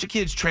 Bunch of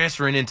kids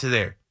transferring into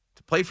there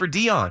to play for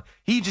Deion.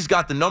 He just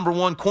got the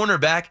 #1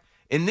 cornerback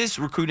in this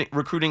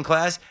recruiting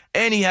class,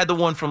 and he had the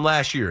one from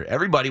last year.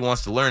 Everybody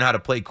wants to learn how to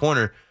play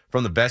corner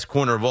from the best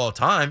corner of all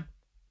time.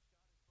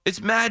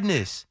 It's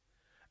madness.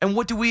 And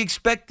what do we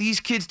expect these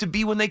kids to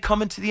be when they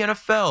come into the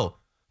NFL?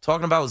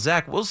 Talking about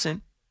Zach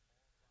Wilson.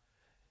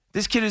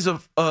 This kid is a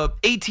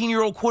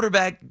 18-year-old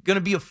quarterback, going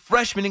to be a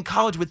freshman in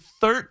college with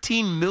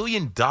 $13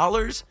 million.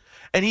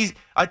 And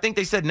I think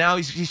they said now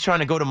he's trying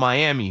to go to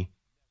Miami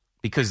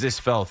because this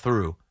fell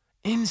through.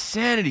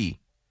 Insanity.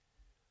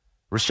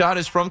 Rashad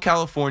is from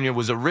California,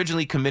 was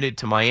originally committed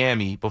to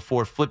Miami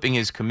before flipping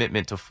his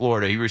commitment to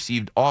Florida. He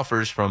received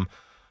offers from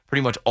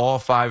pretty much all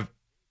 5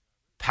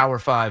 Power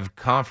 5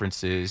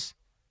 conferences.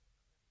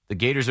 The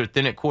Gators are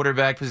thin at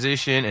quarterback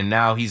position, and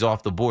now he's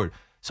off the board.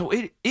 So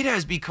it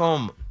has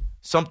become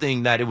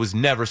something that it was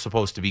never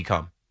supposed to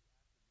become.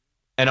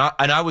 And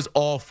I was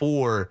all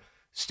for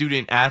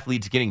student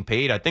athletes getting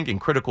paid. I think in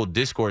Critical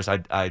Discourse,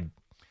 I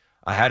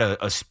had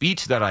a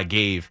speech that I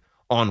gave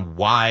on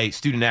why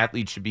student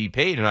athletes should be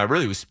paid, and I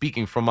really was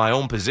speaking from my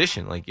own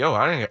position. Like, yo,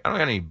 I don't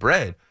got any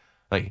bread.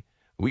 Like,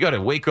 we got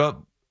to wake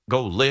up,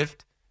 go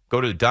lift, go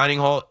to the dining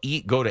hall,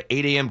 eat, go to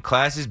 8 a.m.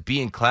 classes, be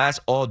in class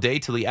all day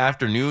till the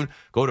afternoon,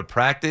 go to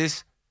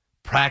practice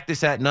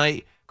at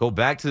night, go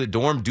back to the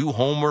dorm, do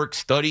homework,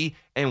 study,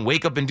 and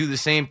wake up and do the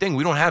same thing.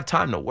 We don't have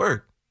time to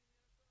work.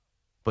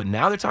 But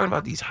now they're talking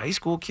about these high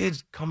school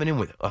kids coming in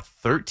with a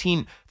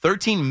 $13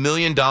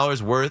 million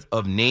worth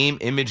of name,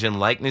 image, and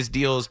likeness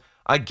deals.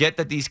 I get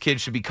that these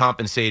kids should be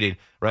compensated,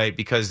 right,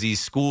 because these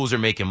schools are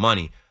making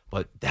money.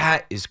 But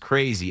that is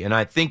crazy, and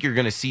I think you're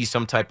going to see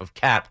some type of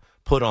cap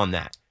put on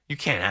that. You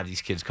can't have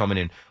these kids coming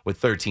in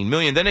with $13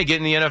 million. Then they get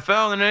in the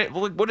NFL, and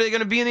what are they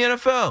going to be in the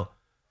NFL?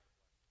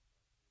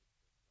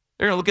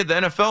 They're going to look at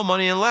the NFL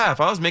money and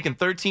laugh. I was making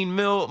 $13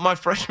 million my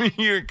freshman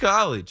year in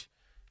college.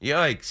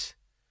 Yikes.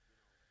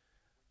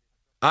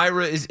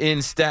 Ira is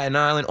in Staten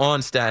Island,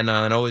 on Staten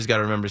Island. Always got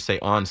to remember to say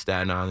on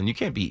Staten Island. You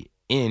can't be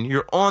in.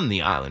 You're on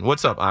the island.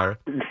 What's up, Ira?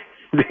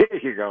 There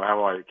you go.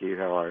 How are you, Keith?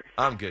 How are you?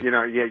 I'm good.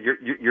 Yeah,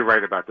 you're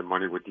right about the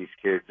money with these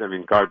kids. I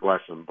mean, God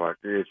bless them, but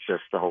it's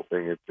just the whole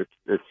thing.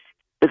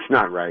 It's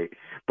not right.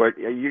 But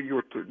you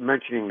were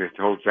mentioning this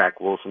whole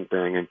Zach Wilson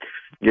thing, and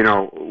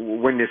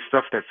when there's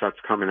stuff that starts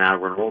coming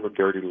out, when all the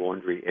dirty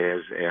laundry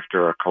airs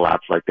after a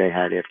collapse like they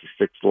had after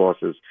 6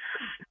 losses,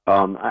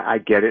 I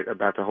get it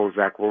about the whole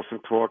Zach Wilson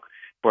talk.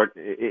 But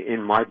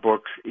in my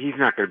books, he's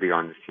not going to be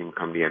on this team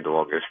come the end of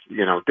August.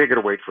 They're going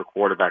to wait for a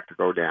quarterback to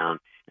go down,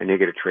 and they're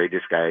going to trade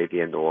this guy at the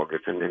end of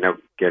August, and then they'll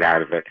get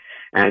out of it.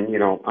 And,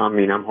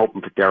 I'm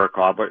hoping for Derek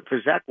Carr. But for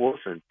Zach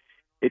Wilson,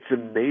 it's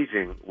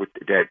amazing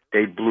that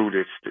they blew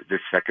this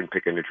second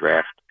pick in the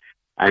draft.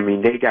 I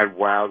mean, they got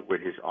wild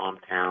with his arm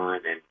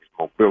talent and his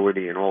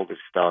mobility and all this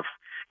stuff.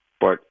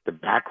 But the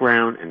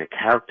background and the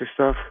character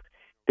stuff,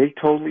 they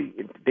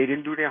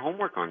didn't do their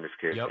homework on this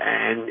kid. Yep.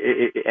 And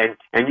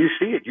you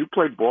see it. You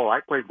played ball. I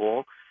played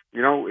ball.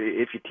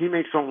 If your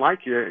teammates don't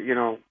like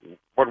you,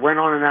 what went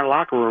on in that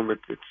locker room,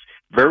 it's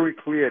very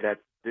clear that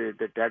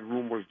that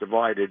room was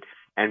divided,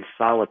 and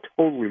Saleh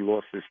totally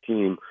lost his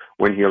team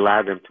when he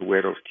allowed them to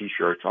wear those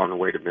T-shirts on the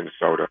way to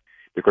Minnesota.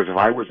 Because if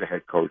I was a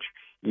head coach,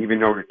 even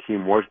though the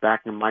team was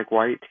backing Mike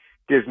White,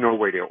 there's no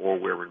way they're all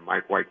wearing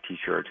Mike White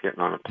T-shirts getting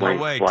on a plane.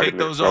 No way. Take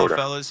those off,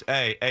 fellas.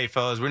 Hey,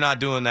 fellas, we're not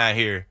doing that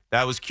here.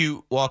 That was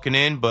cute walking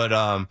in, but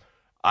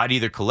I'd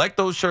either collect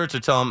those shirts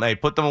or tell them, hey,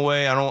 put them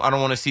away. I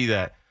don't want to see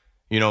that.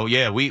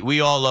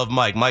 We all love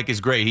Mike. Mike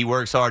is great. He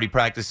works hard. He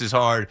practices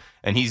hard,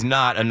 and he's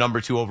not a number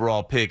 2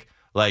 overall pick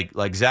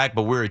like Zach.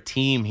 But we're a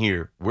team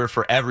here. We're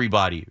for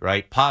everybody,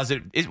 right?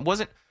 Positive. It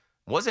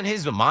wasn't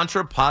his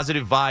mantra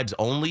positive vibes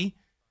only.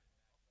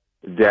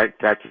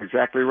 That's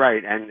exactly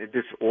right. And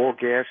this all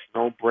gas,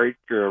 no brake,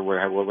 or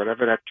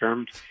whatever that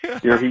term.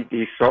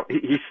 He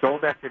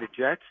sold that to the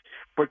Jets.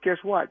 But guess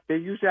what? They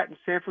use that in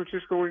San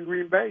Francisco and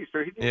Green Bay.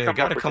 So he didn't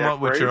got to come up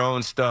with your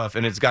own stuff,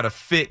 and it's got to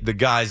fit the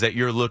guys that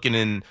you're looking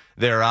in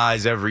their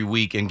eyes every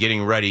week and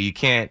getting ready. You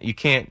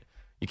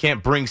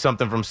can't bring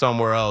something from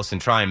somewhere else and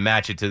try and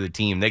match it to the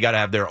team. They got to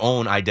have their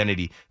own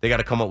identity. They got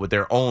to come up with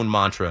their own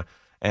mantra,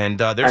 and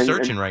they're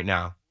searching right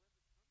now.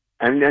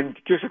 And then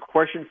just a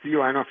question for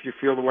you. I don't know if you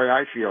feel the way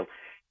I feel.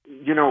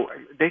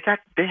 They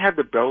have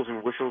the bells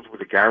and whistles with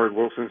the Garrett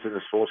Wilsons and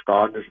the Sauce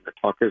Gardners and the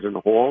Tuckers and the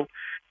Hall.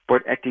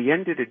 But at the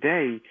end of the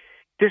day,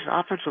 this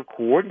offensive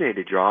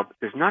coordinator job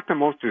is not the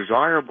most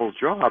desirable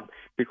job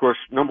because,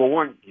 number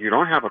one, you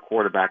don't have a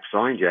quarterback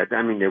signed yet.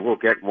 I mean, they will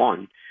get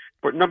one.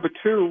 But number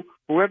two,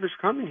 whoever's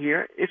coming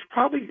here, it's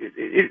probably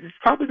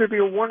going to be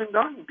a one and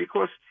done,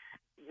 because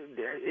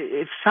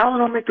if Sal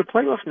don't make the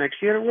playoffs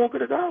next year, they're all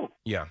going to go.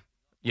 Yeah.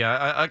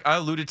 Yeah, I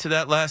alluded to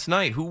that last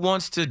night. Who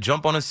wants to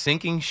jump on a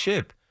sinking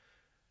ship?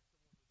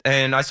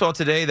 And I saw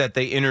today that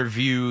they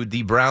interviewed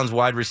the Browns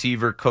wide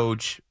receiver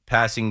coach,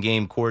 passing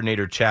game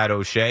coordinator Chad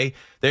O'Shea.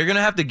 They're going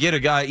to have to get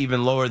a guy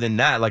even lower than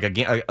that, like a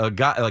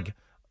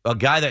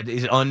guy that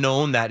is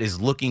unknown, that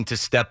is looking to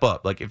step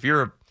up. Like if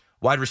you're a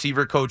wide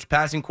receiver coach,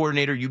 passing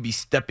coordinator, you'd be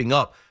stepping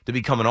up to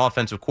become an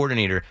offensive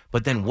coordinator.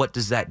 But then what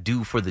does that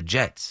do for the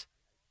Jets?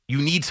 You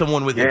need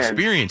someone with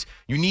experience.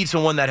 You need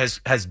someone that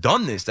has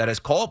done this, that has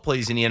called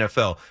plays in the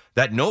NFL,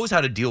 that knows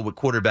how to deal with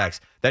quarterbacks,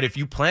 that if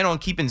you plan on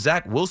keeping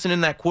Zach Wilson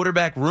in that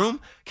quarterback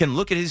room, can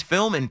look at his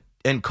film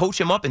and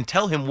coach him up and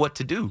tell him what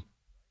to do.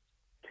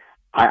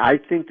 I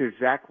think the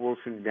Zach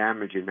Wilson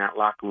damage in that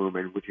locker room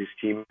and with his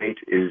teammates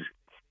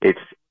they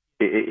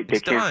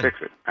can't fix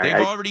it. They've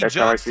already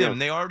judged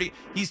him.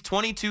 He's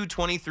 22,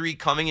 23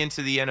 coming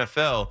into the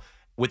NFL.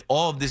 With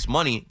all of this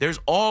money, there's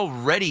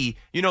already,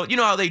 you know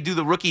how they do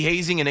the rookie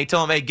hazing and they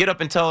tell them, hey, get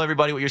up and tell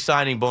everybody what your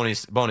signing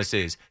bonus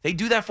is. They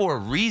do that for a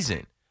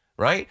reason,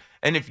 right?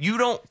 And if you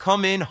don't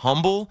come in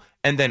humble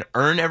and then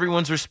earn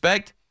everyone's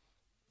respect,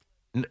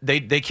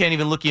 they can't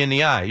even look you in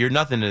the eye. You're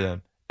nothing to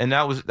them. And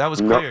that was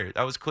clear.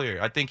 That was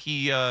clear. I think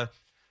he, I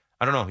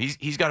don't know.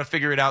 He's got to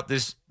figure it out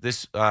this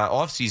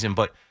offseason,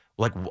 but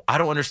like, I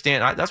don't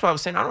understand. That's why I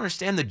was saying I don't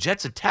understand the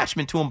Jets'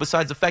 attachment to him,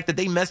 besides the fact that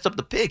they messed up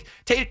the pick.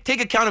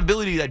 Take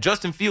accountability that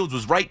Justin Fields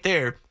was right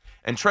there,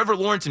 and Trevor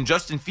Lawrence and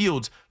Justin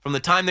Fields, from the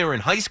time they were in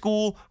high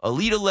school,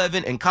 Elite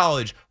 11, and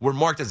college, were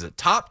marked as the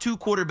top two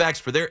quarterbacks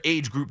for their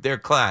age group, their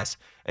class.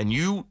 And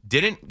you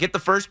didn't get the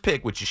first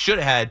pick, which you should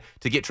have had,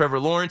 to get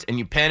Trevor Lawrence, and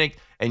you panicked,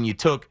 and you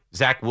took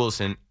Zach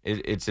Wilson.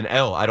 It's an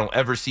L. I don't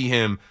ever see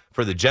him,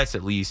 for the Jets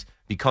at least,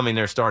 becoming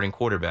their starting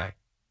quarterback.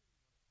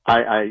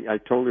 I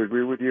totally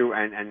agree with you,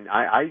 and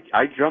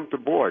I jumped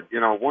aboard.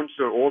 Once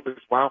all this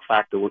wow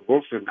factor with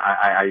Wilson,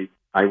 I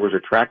was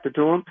attracted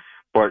to him.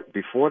 But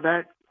before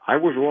that, I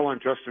was all on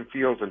Justin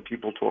Fields, and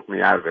people talked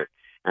me out of it.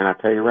 And I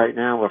tell you right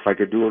now, if I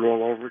could do it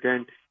all over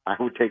again, I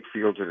would take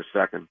Fields in a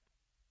second.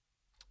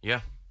 Yeah.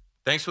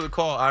 Thanks for the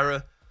call,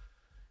 Ira.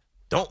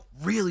 Don't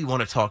really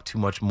want to talk too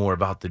much more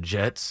about the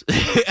Jets.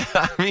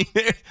 I mean,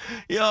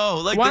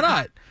 why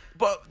not?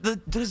 But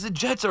the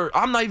Jets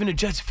I'm not even a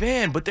Jets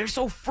fan, but they're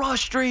so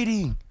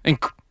frustrating.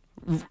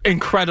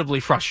 Incredibly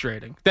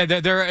frustrating.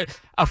 They're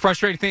a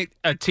frustrating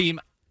team.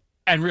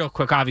 And real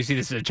quick, obviously,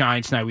 this is a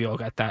Giants night. We all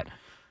got that.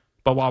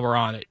 But while we're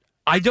on it,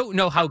 I don't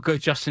know how good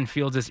Justin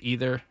Fields is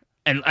either.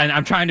 And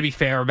I'm trying to be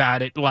fair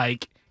about it.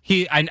 Like,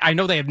 I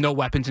know they have no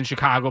weapons in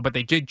Chicago, but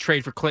they did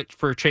trade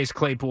for Chase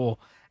Claypool,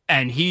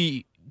 and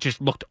he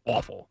just looked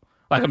awful.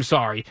 Like, I'm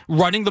sorry.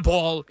 Running the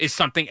ball is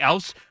something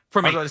else. I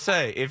was going to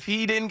say, if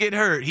he didn't get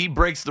hurt, he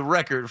breaks the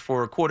record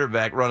for a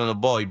quarterback running the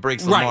ball. He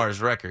breaks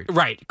Lamar's record.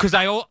 Right, because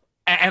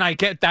I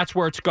get that's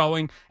where it's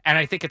going, and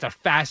I think it's a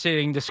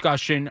fascinating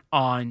discussion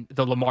on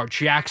the Lamar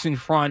Jackson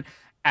front,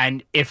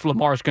 and if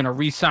Lamar's going to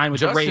re-sign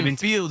with the Ravens.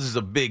 Justin Fields is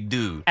a big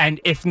dude. And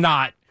if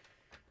not,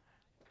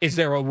 is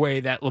there a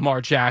way that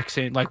Lamar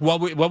Jackson, like,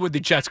 what would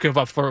the Jets give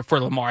up for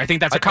Lamar? I think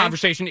that's a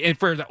conversation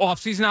for the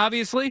offseason,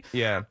 obviously.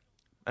 Yeah.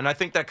 And I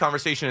think that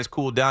conversation has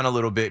cooled down a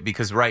little bit,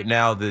 because right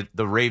now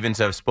the Ravens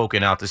have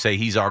spoken out to say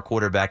he's our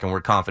quarterback and we're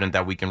confident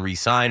that we can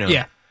re-sign him.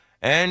 Yeah.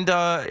 And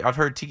I've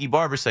heard Tiki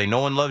Barber say, no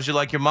one loves you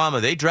like your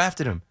mama. They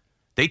drafted him.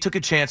 They took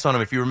a chance on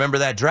him, if you remember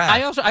that draft.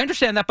 I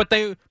understand that,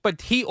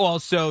 but he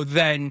also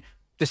then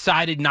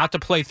decided not to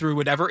play through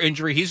whatever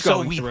injury he's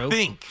going through.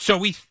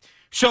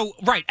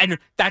 Right,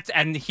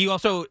 and he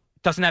also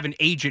doesn't have an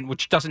agent,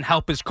 which doesn't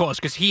help his cause,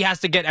 because he has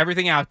to get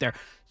everything out there.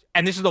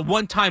 And this is the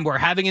one time where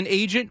having an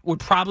agent would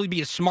probably be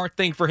a smart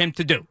thing for him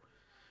to do.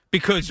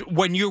 Because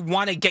when you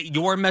want to get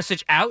your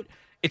message out,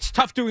 it's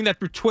tough doing that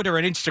through Twitter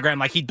and Instagram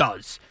like he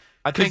does.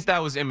 I think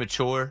that was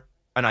immature,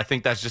 and I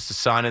think that's just a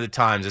sign of the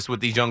times. That's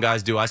what these young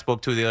guys do. I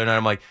spoke to the other night.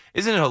 I'm like,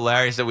 isn't it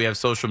hilarious that we have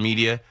social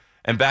media?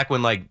 And back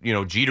when,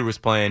 Jeter was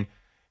playing,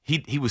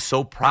 he was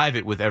so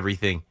private with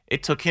everything.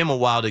 It took him a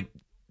while to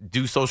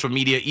do social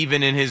media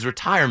even in his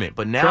retirement.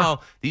 But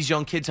now these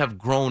young kids have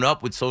grown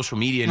up with social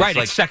media. And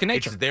it's second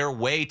nature. It's their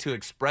way to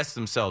express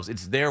themselves.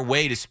 It's their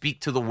way to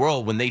speak to the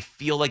world when they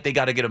feel like they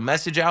got to get a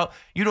message out.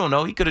 You don't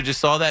know. He could have just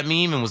saw that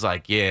meme and was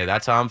like, yeah,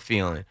 that's how I'm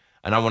feeling.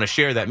 And I want to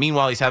share that.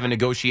 Meanwhile, he's having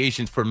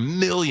negotiations for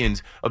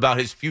millions about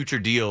his future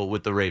deal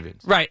with the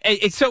Ravens. Right.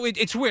 It's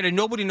weird, and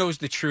nobody knows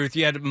the truth.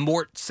 You had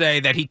Mort say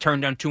that he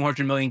turned down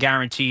 $200 million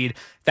guaranteed,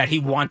 that he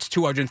wants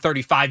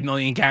 $235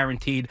 million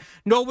guaranteed.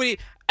 Nobody,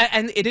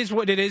 and it is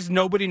what it is.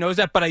 Nobody knows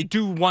that, but I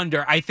do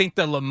wonder. I think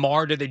the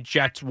Lamar to the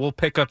Jets will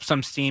pick up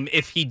some steam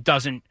if he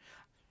doesn't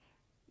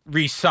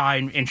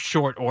re-sign in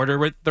short order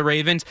with the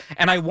Ravens.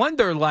 And I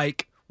wonder,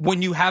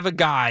 when you have a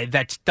guy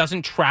that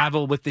doesn't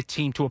travel with the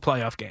team to a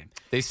playoff game.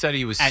 They said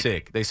he was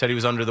sick. They said he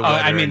was under the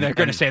weather. They're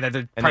going to say that.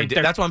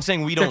 That's what I'm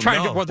saying. We don't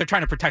know. They're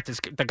trying to protect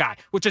the guy,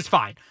 which is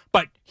fine.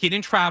 But he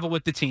didn't travel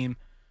with the team.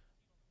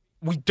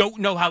 We don't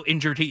know how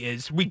injured he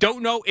is. We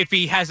don't know if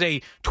he has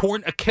a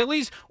torn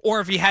Achilles or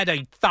if he had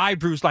a thigh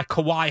bruise like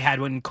Kawhi had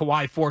when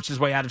Kawhi forced his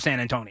way out of San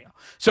Antonio.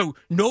 So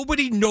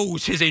nobody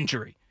knows his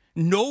injury.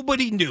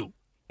 Nobody knew.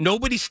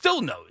 Nobody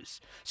still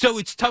knows. So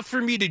it's tough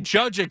for me to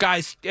judge a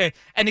guy's this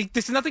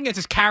is nothing against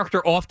his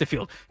character off the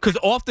field, because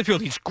off the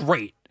field he's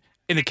great.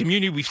 In the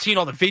community, we've seen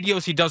all the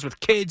videos he does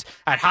with kids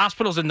at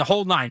hospitals and the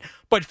whole nine.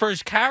 But for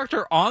his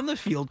character on the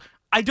field,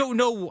 I don't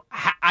know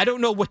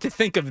what to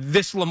think of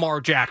this Lamar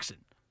Jackson.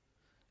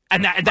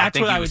 And that's I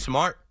think what he I was would.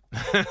 smart.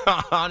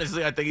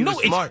 Honestly, I think he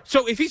was smart.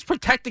 So if he's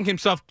protecting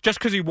himself just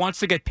because he wants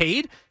to get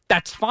paid,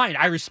 that's fine.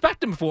 I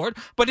respect him for it.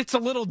 But it's a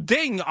little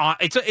ding.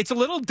 It's a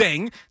little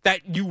ding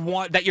that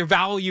you're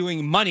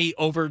valuing money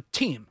over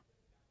team.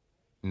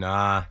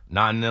 Nah,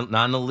 not in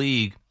the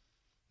league.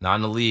 Not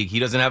in the league. He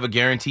doesn't have a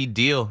guaranteed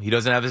deal. He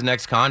doesn't have his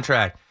next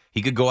contract.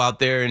 He could go out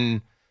there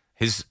and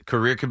his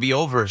career could be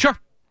over. Sure.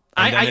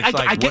 I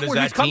get where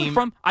he's coming team?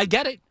 from. I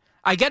get it,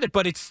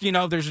 but it's,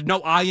 there's no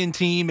I in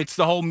team. It's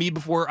the whole me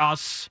before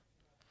us.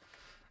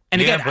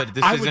 And Yeah, again, but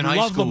this I is would in high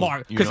love school,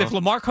 Lamar, because if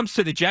Lamar comes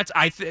to the Jets,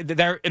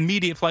 they're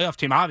immediate playoff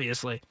team,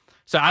 obviously.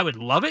 So I would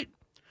love it,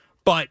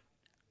 but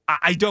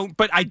I don't.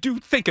 But I do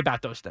think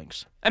about those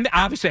things. I mean,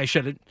 obviously I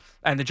shouldn't.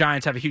 And the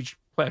Giants have a huge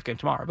playoff game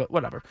tomorrow, but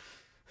whatever.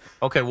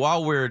 Okay,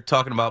 while we're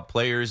talking about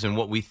players and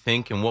what we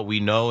think and what we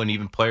know, and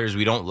even players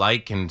we don't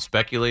like and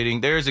speculating,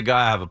 there's a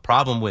guy I have a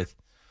problem with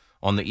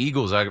on the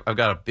Eagles. I've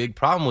got a big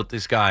problem with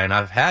this guy, and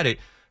I've had it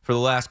for the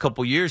last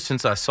couple years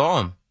since I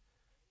saw him.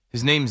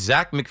 His name's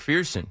Zach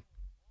McPherson,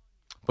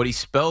 but he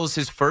spells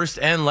his first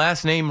and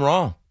last name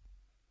wrong.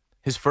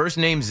 His first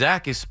name,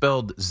 Zach, is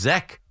spelled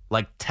Zech,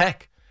 like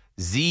tech,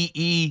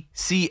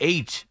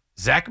 Z-E-C-H,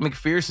 Zach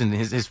McPherson.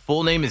 His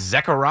full name is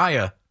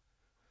Zechariah.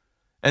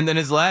 And then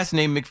his last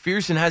name,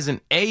 McPherson, has an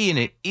A in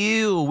it.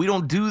 Ew, we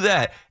don't do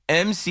that.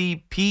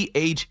 M-C-P-H-E-A-R-S-O-N.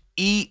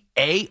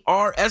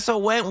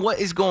 What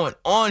is going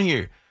on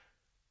here?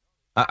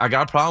 I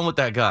got a problem with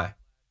that guy.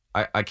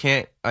 I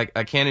can't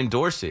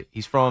endorse it.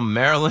 He's from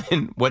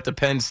Maryland, went to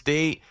Penn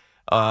State,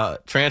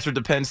 transferred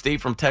to Penn State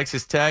from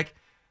Texas Tech.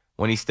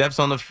 When he steps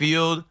on the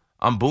field,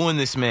 I'm booing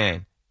this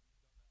man.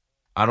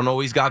 I don't know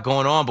what he's got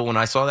going on, but when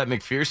I saw that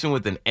McPherson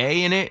with an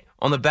A in it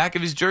on the back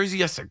of his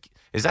jersey, I said,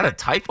 is that a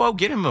typo?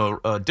 Get him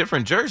a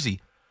different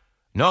jersey.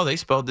 No, they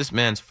spelled this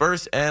man's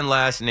first and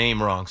last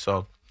name wrong.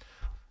 So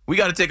we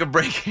got to take a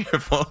break here,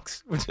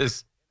 folks.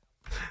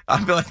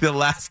 I feel like the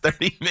last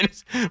 30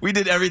 minutes, we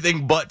did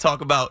everything but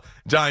talk about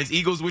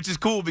Giants-Eagles, which is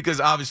cool because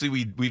obviously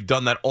we've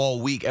done that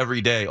all week, every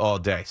day, all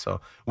day.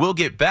 So we'll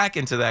get back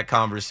into that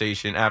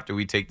conversation after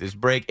we take this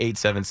break.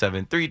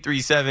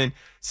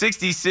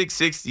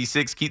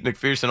 877-337-6666. Keith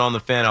McPherson on the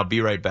Fan. I'll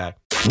be right back.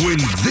 When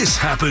this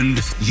happened,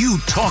 you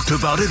talked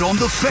about it on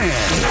The Fan.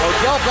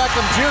 Odell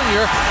Beckham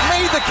Jr.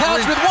 made the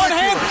catch with one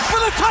hand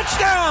for the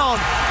touchdown.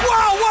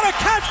 Wow, what a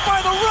catch by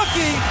the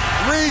rookie.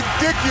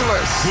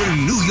 Ridiculous.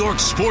 When New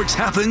York sports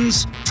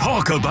happens,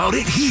 talk about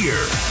it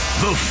here.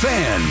 The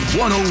Fan,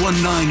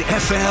 101.9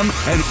 FM,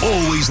 and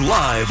always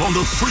live on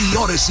the free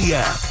Odyssey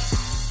app.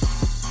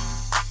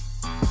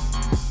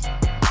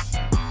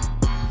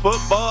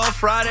 Football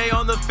Friday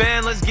on the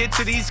Fan. Let's get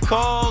to these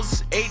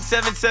calls.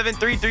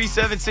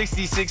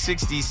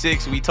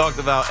 877-337-6666. We talked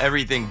about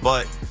everything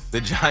but the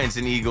Giants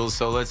and Eagles,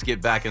 so let's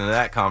get back into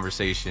that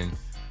conversation.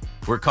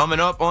 We're coming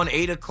up on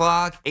 8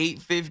 o'clock,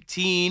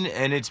 8:15,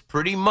 and it's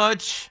pretty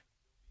much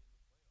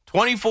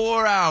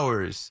 24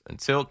 hours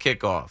until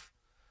kickoff.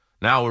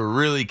 Now we're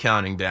really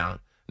counting down.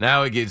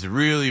 Now it gets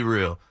really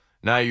real.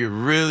 Now you're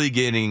really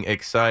getting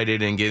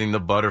excited and getting the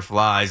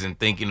butterflies and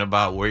thinking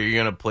about where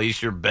you're going to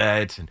place your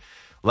bets. And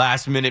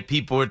last minute,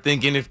 people are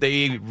thinking if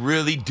they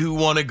really do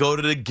want to go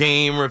to the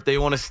game or if they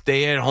want to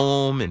stay at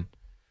home. And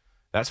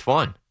that's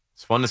fun.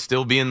 It's fun to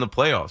still be in the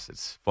playoffs.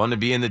 It's fun to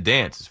be in the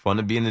dance. It's fun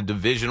to be in the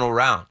divisional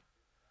round.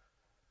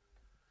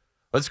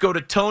 Let's go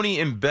to Tony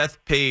and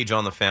Beth Page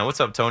on the Fan. What's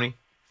up, Tony?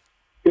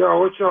 Yo,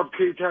 what's up,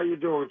 Keith? How you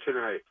doing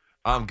tonight?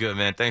 I'm good,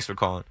 man. Thanks for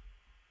calling.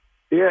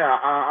 Yeah,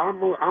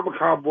 I'm a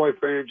Cowboy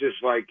fan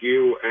just like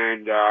you,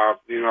 and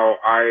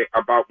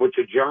about with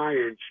the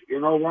Giants. You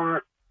know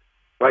what?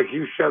 Like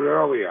you said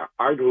earlier,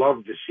 I'd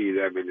love to see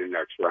them in the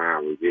next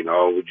round.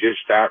 Just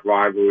that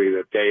rivalry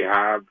that they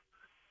have,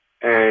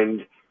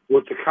 and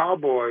with the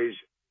Cowboys,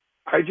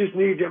 I just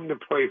need them to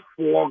play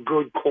 4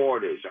 good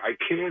quarters. I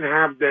can't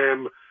have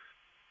them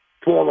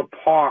fall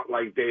apart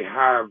like they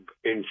have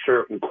in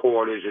certain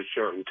quarters at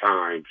certain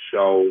times.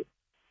 So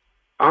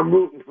I'm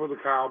rooting for the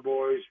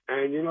Cowboys.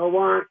 And you know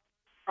what?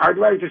 I'd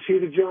like to see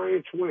the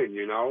Giants win,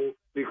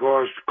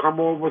 because come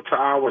over to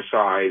our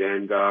side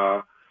and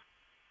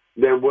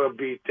then we'll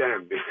beat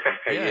them.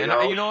 Yeah, and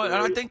you know what?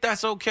 And I think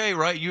that's okay,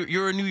 right?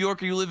 You're a New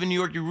Yorker. You live in New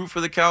York. You root for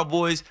the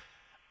Cowboys.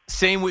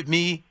 Same with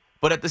me.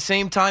 But at the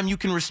same time, you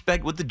can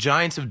respect what the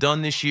Giants have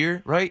done this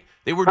year, right?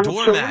 They were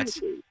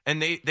doormats, and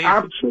they've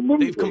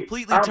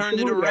completely turned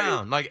it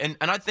around. And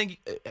I think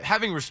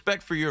having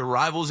respect for your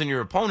rivals and your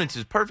opponents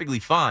is perfectly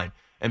fine.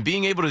 And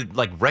being able to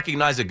like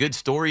recognize a good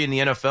story in the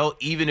NFL,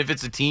 even if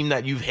it's a team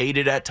that you've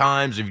hated at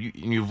times, or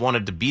you've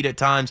wanted to beat at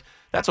times,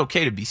 that's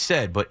okay to be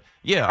said. But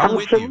yeah, I'm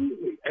with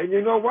you. And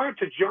you know what?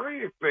 The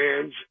Giant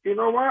fans, you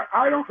know what?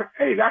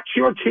 Hey, that's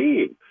your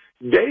team.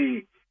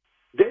 They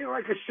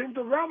like a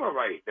Cinderella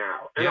right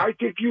now. And I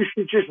think you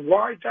should just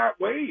ride that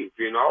wave,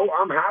 you know?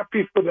 I'm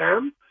happy for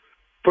them.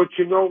 But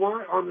you know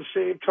what? On the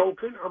same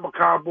token, I'm a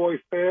Cowboy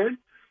fan.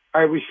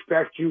 I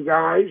respect you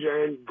guys,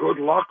 and good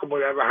luck or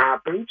whatever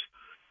happens.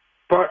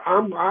 But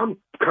I'm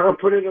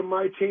confident in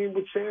my team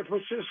with San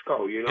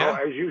Francisco, you know,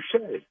 as you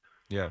said.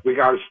 Yeah. We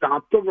got to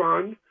stop the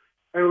run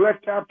and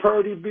let that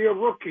Purdy be a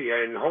rookie.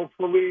 And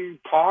hopefully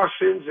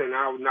Parsons and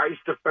our nice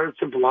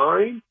defensive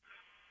line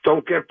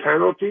don't get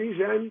penalties,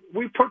 and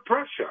we put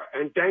pressure.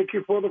 And thank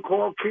you for the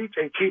call, Keith,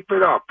 and keep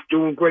it up.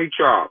 Doing a great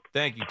job.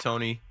 Thank you,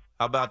 Tony.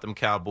 How about them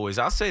Cowboys?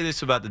 I'll say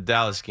this about the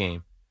Dallas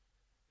game.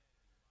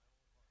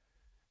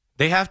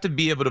 They have to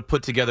be able to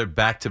put together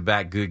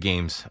back-to-back good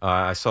games.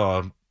 I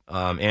saw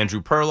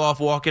Andrew Perloff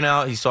walking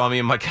out. He saw me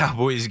in my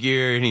Cowboys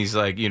gear, and he's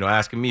like,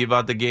 asking me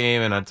about the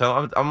game. And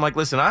I'm like,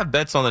 listen, I have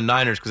bets on the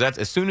Niners because that's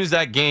as soon as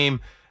that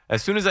game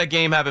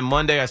happened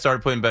Monday, I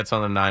started putting bets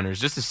on the Niners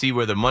just to see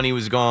where the money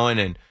was going,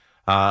 and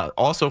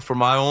also for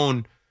my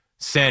own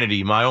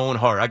sanity, my own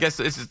heart. I guess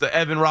this is the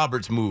Evan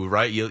Roberts move,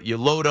 right? You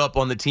load up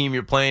on the team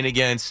you're playing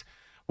against,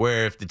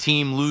 where if the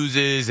team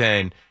loses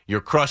and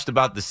you're crushed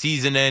about the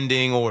season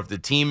ending, or if the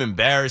team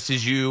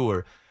embarrasses you,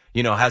 or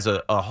has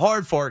a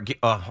hard fought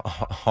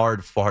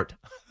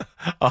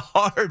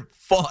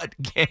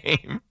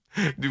game.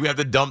 Do we have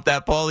to dump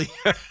that, Paulie?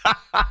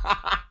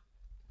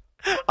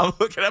 I'm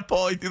looking at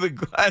Paulie through the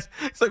glass.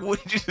 It's like,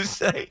 what did you just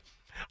say?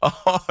 A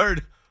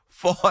hard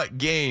fought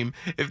game.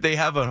 If they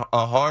have a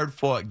hard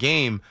fought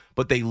game,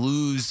 but they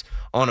lose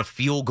on a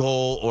field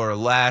goal or a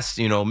last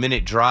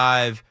minute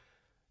drive,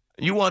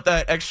 you want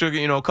that extra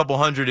a couple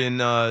hundred in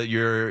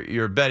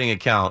your betting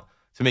account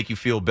to make you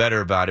feel better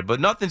about it. But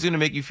nothing's going to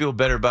make you feel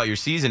better about your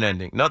season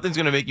ending. Nothing's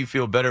going to make you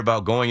feel better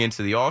about going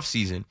into the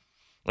offseason.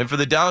 And for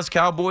the Dallas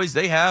Cowboys,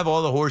 they have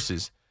all the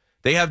horses.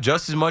 They have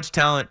just as much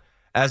talent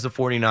as the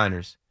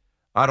 49ers.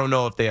 I don't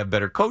know if they have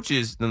better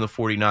coaches than the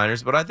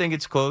 49ers, but I think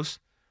it's close.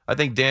 I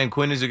think Dan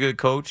Quinn is a good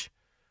coach.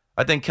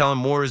 I think Kellen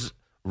Moore is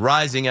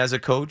rising as a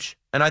coach.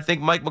 And I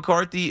think Mike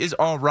McCarthy is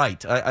all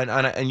right.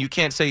 And you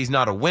can't say he's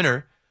not a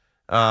winner.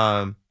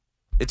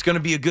 It's going to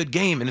be a good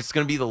game, and it's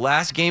going to be the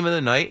last game of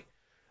the night.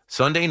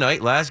 Sunday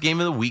night, last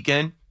game of the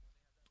weekend,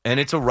 and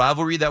it's a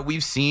rivalry that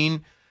we've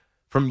seen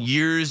from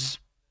years,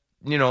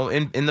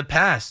 in the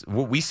past.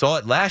 We saw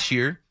it last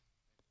year,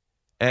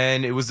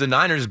 and it was the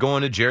Niners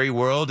going to Jerry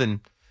World and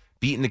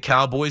beating the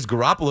Cowboys.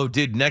 Garoppolo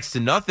did next to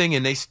nothing,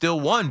 and they still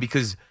won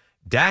because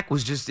Dak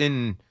was just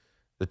in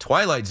the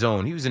twilight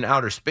zone. He was in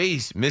outer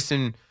space,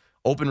 missing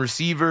open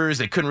receivers.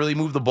 They couldn't really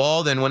move the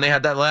ball. Then when they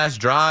had that last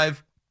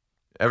drive,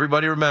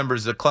 everybody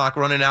remembers the clock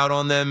running out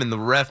on them and the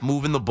ref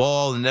moving the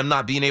ball and them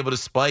not being able to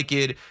spike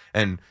it,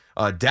 and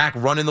Dak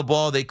running the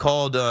ball. They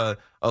called a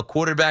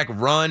quarterback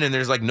run, and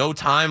there's like no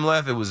time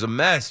left. It was a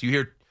mess. You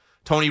hear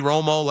Tony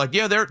Romo like,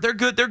 yeah, they're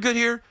good. They're good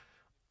here.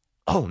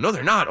 Oh, no,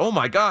 they're not. Oh,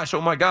 my gosh.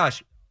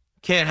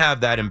 Can't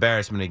have that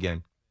embarrassment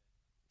again.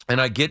 And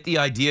I get the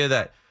idea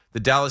that the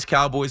Dallas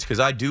Cowboys, because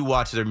I do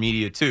watch their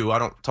media too. I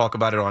don't talk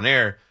about it on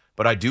air,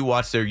 but I do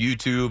watch their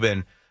YouTube,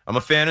 and I'm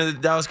a fan of the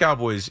Dallas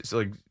Cowboys. It's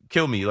like,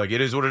 kill me. Like, it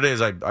is what it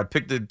is. I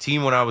picked the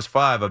team when I was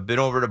 5. I've been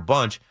over it a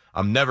bunch.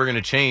 I'm never going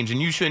to change,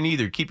 and you shouldn't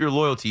either. Keep your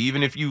loyalty.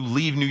 Even if you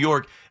leave New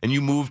York and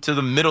you move to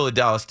the middle of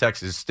Dallas,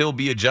 Texas, still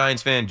be a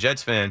Giants fan,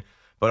 Jets fan.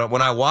 But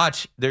when I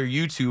watch their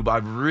YouTube,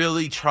 I've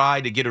really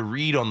tried to get a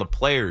read on the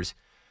players.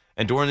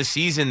 And during the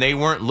season, they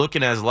weren't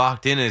looking as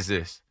locked in as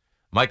this.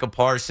 Micah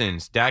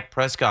Parsons, Dak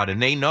Prescott,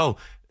 and they know.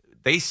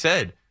 They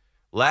said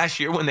last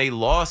year when they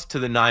lost to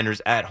the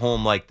Niners at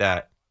home like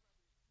that,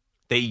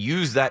 they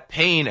used that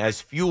pain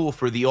as fuel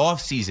for the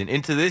offseason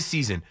into this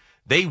season.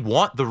 They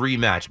want the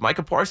rematch.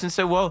 Micah Parsons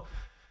said, well,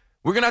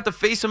 we're going to have to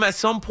face them at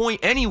some point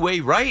anyway,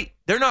 right?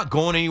 They're not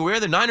going anywhere.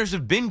 The Niners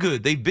have been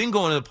good. They've been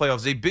going to the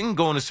playoffs. They've been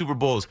going to Super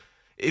Bowls.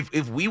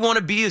 If we want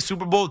to be a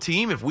Super Bowl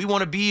team, if we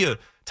want to be a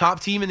top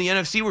team in the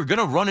NFC, we're going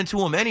to run into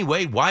them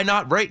anyway. Why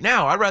not right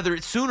now? I'd rather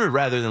it sooner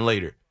rather than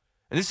later.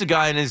 And this is a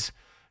guy in his,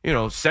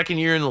 second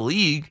year in the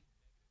league,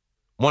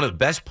 one of the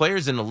best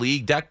players in the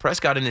league, Dak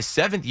Prescott in his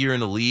 7th year in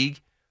the league,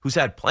 who's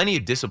had plenty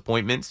of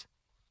disappointments,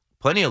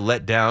 plenty of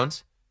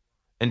letdowns.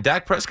 And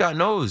Dak Prescott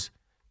knows,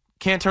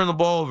 can't turn the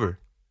ball over.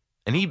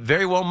 And he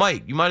very well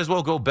might. You might as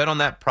well go bet on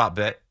that prop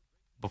bet.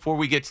 Before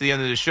we get to the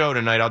end of the show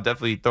tonight, I'll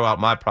definitely throw out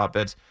my prop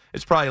bets.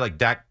 It's probably like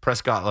Dak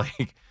Prescott,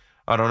 like,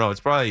 I don't know. It's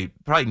probably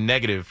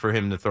negative for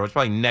him to throw. It's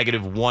probably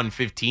negative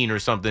 115 or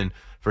something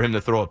for him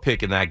to throw a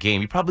pick in that game.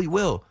 He probably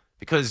will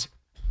because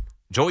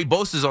Joey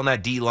Bosa's on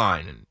that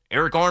D-line and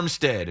Eric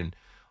Armstead and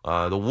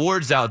the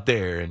Wards out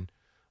there.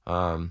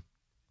 And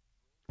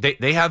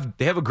they have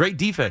a great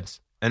defense.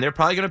 And they're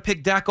probably going to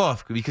pick Dak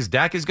off because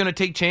Dak is going to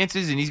take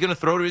chances and he's going to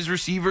throw to his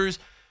receivers.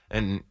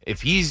 And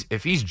if he's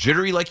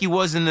jittery like he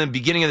was in the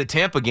beginning of the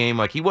Tampa game,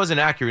 like he wasn't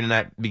accurate in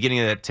that beginning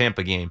of that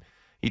Tampa game.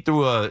 He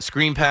threw a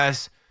screen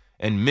pass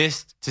and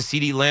missed to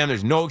CeeDee Lamb.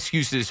 There's no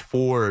excuses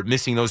for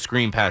missing those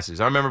screen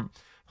passes. I remember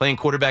playing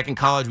quarterback in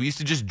college. We used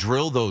to just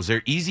drill those.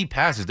 They're easy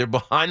passes. They're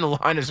behind the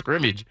line of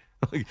scrimmage.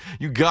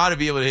 You got to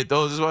be able to hit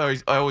those. This is why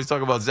I always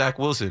talk about Zach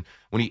Wilson.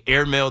 When he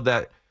airmailed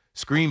that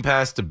screen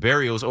pass to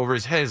Berrios over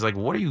his head, it's like,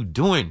 what are you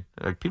doing?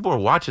 Like, people are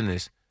watching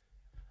this.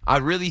 I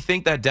really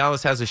think that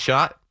Dallas has a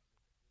shot,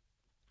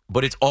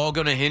 but it's all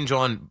going to hinge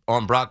on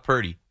Brock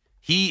Purdy.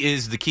 He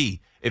is the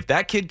key. If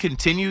that kid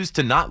continues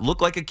to not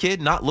look like a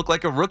kid, not look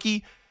like a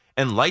rookie,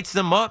 and lights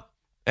them up,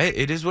 hey,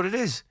 it is what it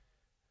is.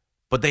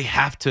 But they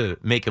have to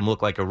make him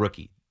look like a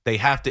rookie. They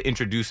have to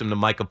introduce him to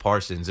Micah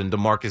Parsons and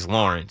DeMarcus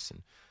Lawrence.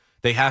 And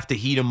they have to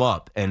heat him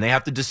up, and they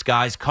have to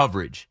disguise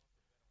coverage.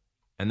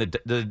 And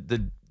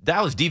the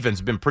Dallas defense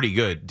has been pretty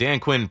good. Dan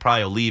Quinn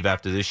probably will leave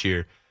after this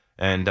year,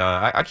 and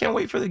I can't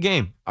wait for the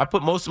game. I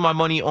put most of my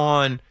money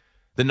on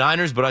the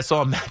Niners, but I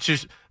saw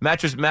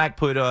Mattress Mac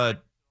put $2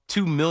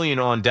 million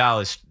on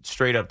Dallas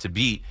straight up to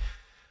beat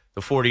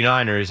the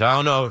 49ers. I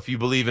don't know if you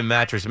believe in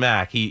Mattress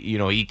Mac.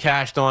 He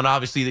cashed on,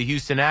 obviously, the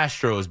Houston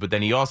Astros, but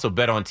then he also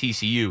bet on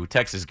TCU,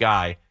 Texas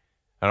guy.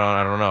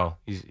 I don't know.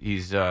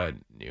 He's a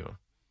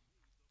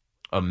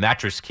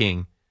mattress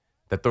king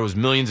that throws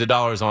millions of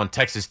dollars on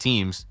Texas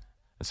teams.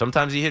 And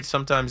sometimes he hits,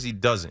 sometimes he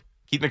doesn't.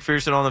 Keith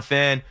McPherson on the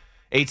Fan,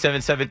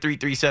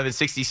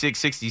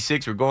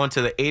 877-337-6666. We're going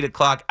to the 8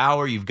 o'clock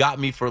hour. You've got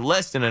me for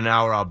less than an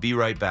hour. I'll be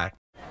right back.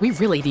 We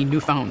really need new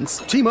phones.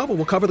 T-Mobile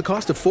will cover the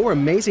cost of 4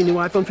 amazing new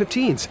iPhone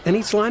 15s, and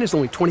each line is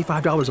only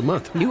 $25 a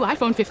month. New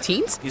iPhone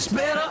 15s? It's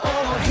better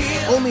over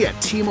here. Only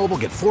at T-Mobile,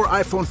 get 4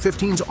 iPhone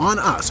 15s on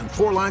us and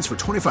 4 lines for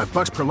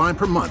 $25 per line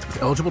per month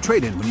with eligible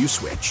trade-in when you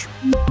switch.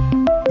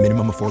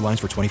 Minimum of 4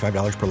 lines for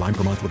 $25 per line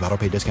per month with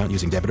autopay discount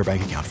using debit or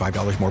bank account.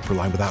 $5 more per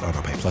line without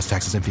autopay, plus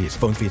taxes and fees.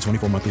 Phone fee at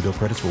 24 monthly bill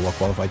credits for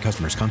well-qualified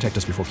customers. Contact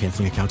us before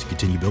canceling account to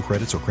continue bill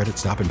credits or credit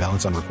stop and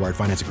balance on required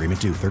finance agreement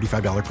due.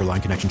 $35 per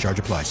line connection charge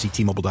applies. See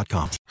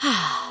T-Mobile.com.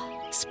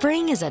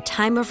 Spring is a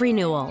time of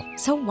renewal,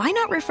 so why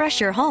not refresh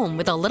your home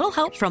with a little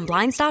help from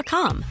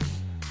Blinds.com?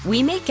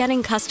 We make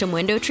getting custom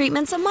window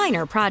treatments a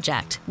minor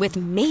project with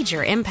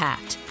major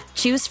impact.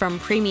 Choose from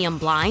premium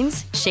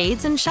blinds,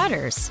 shades, and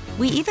shutters.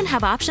 We even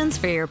have options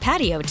for your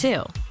patio,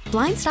 too.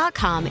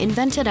 Blinds.com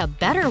invented a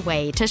better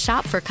way to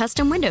shop for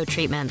custom window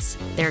treatments.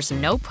 There's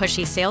no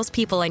pushy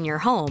salespeople in your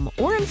home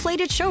or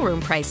inflated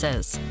showroom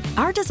prices.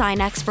 Our design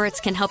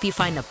experts can help you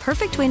find the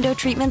perfect window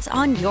treatments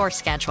on your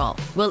schedule.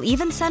 We'll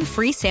even send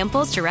free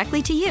samples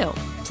directly to you.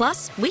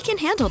 Plus, we can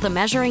handle the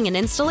measuring and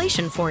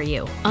installation for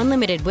you.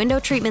 Unlimited window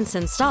treatments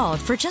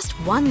installed for just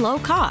one low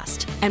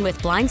cost. And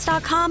with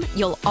Blinds.com,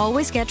 you'll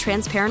always get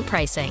transparent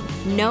pricing.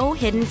 No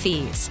hidden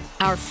fees.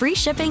 Our free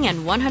shipping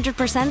and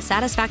 100%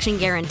 satisfaction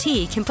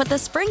guarantee can put the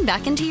spring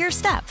back into your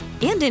step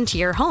and into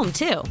your home,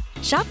 too.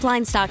 Shop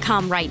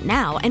Blinds.com right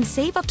now and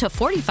save up to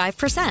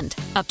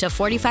 45%. Up to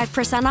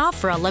 45% off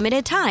for a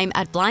limited time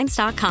at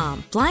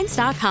Blinds.com.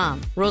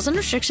 Blinds.com. Rules and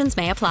restrictions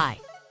may apply.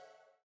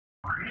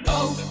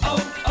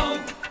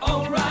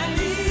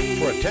 O'Reilly.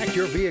 Protect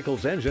your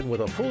vehicle's engine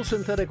with a full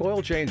synthetic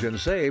oil change and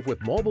save with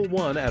Mobil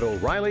 1 at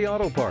O'Reilly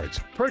Auto Parts.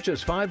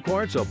 Purchase 5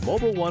 quarts of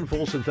Mobil 1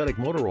 full synthetic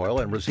motor oil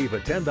and receive a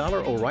 $10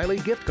 O'Reilly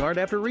gift card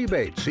after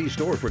rebate. See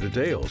store for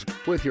details.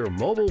 With your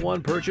Mobil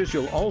 1 purchase,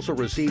 you'll also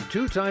receive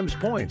 2 times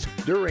points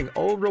during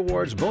O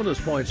Rewards Bonus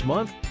Points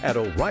Month at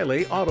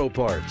O'Reilly Auto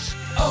Parts.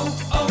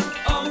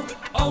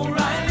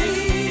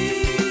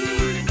 O'Reilly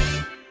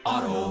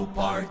Auto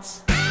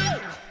Parts.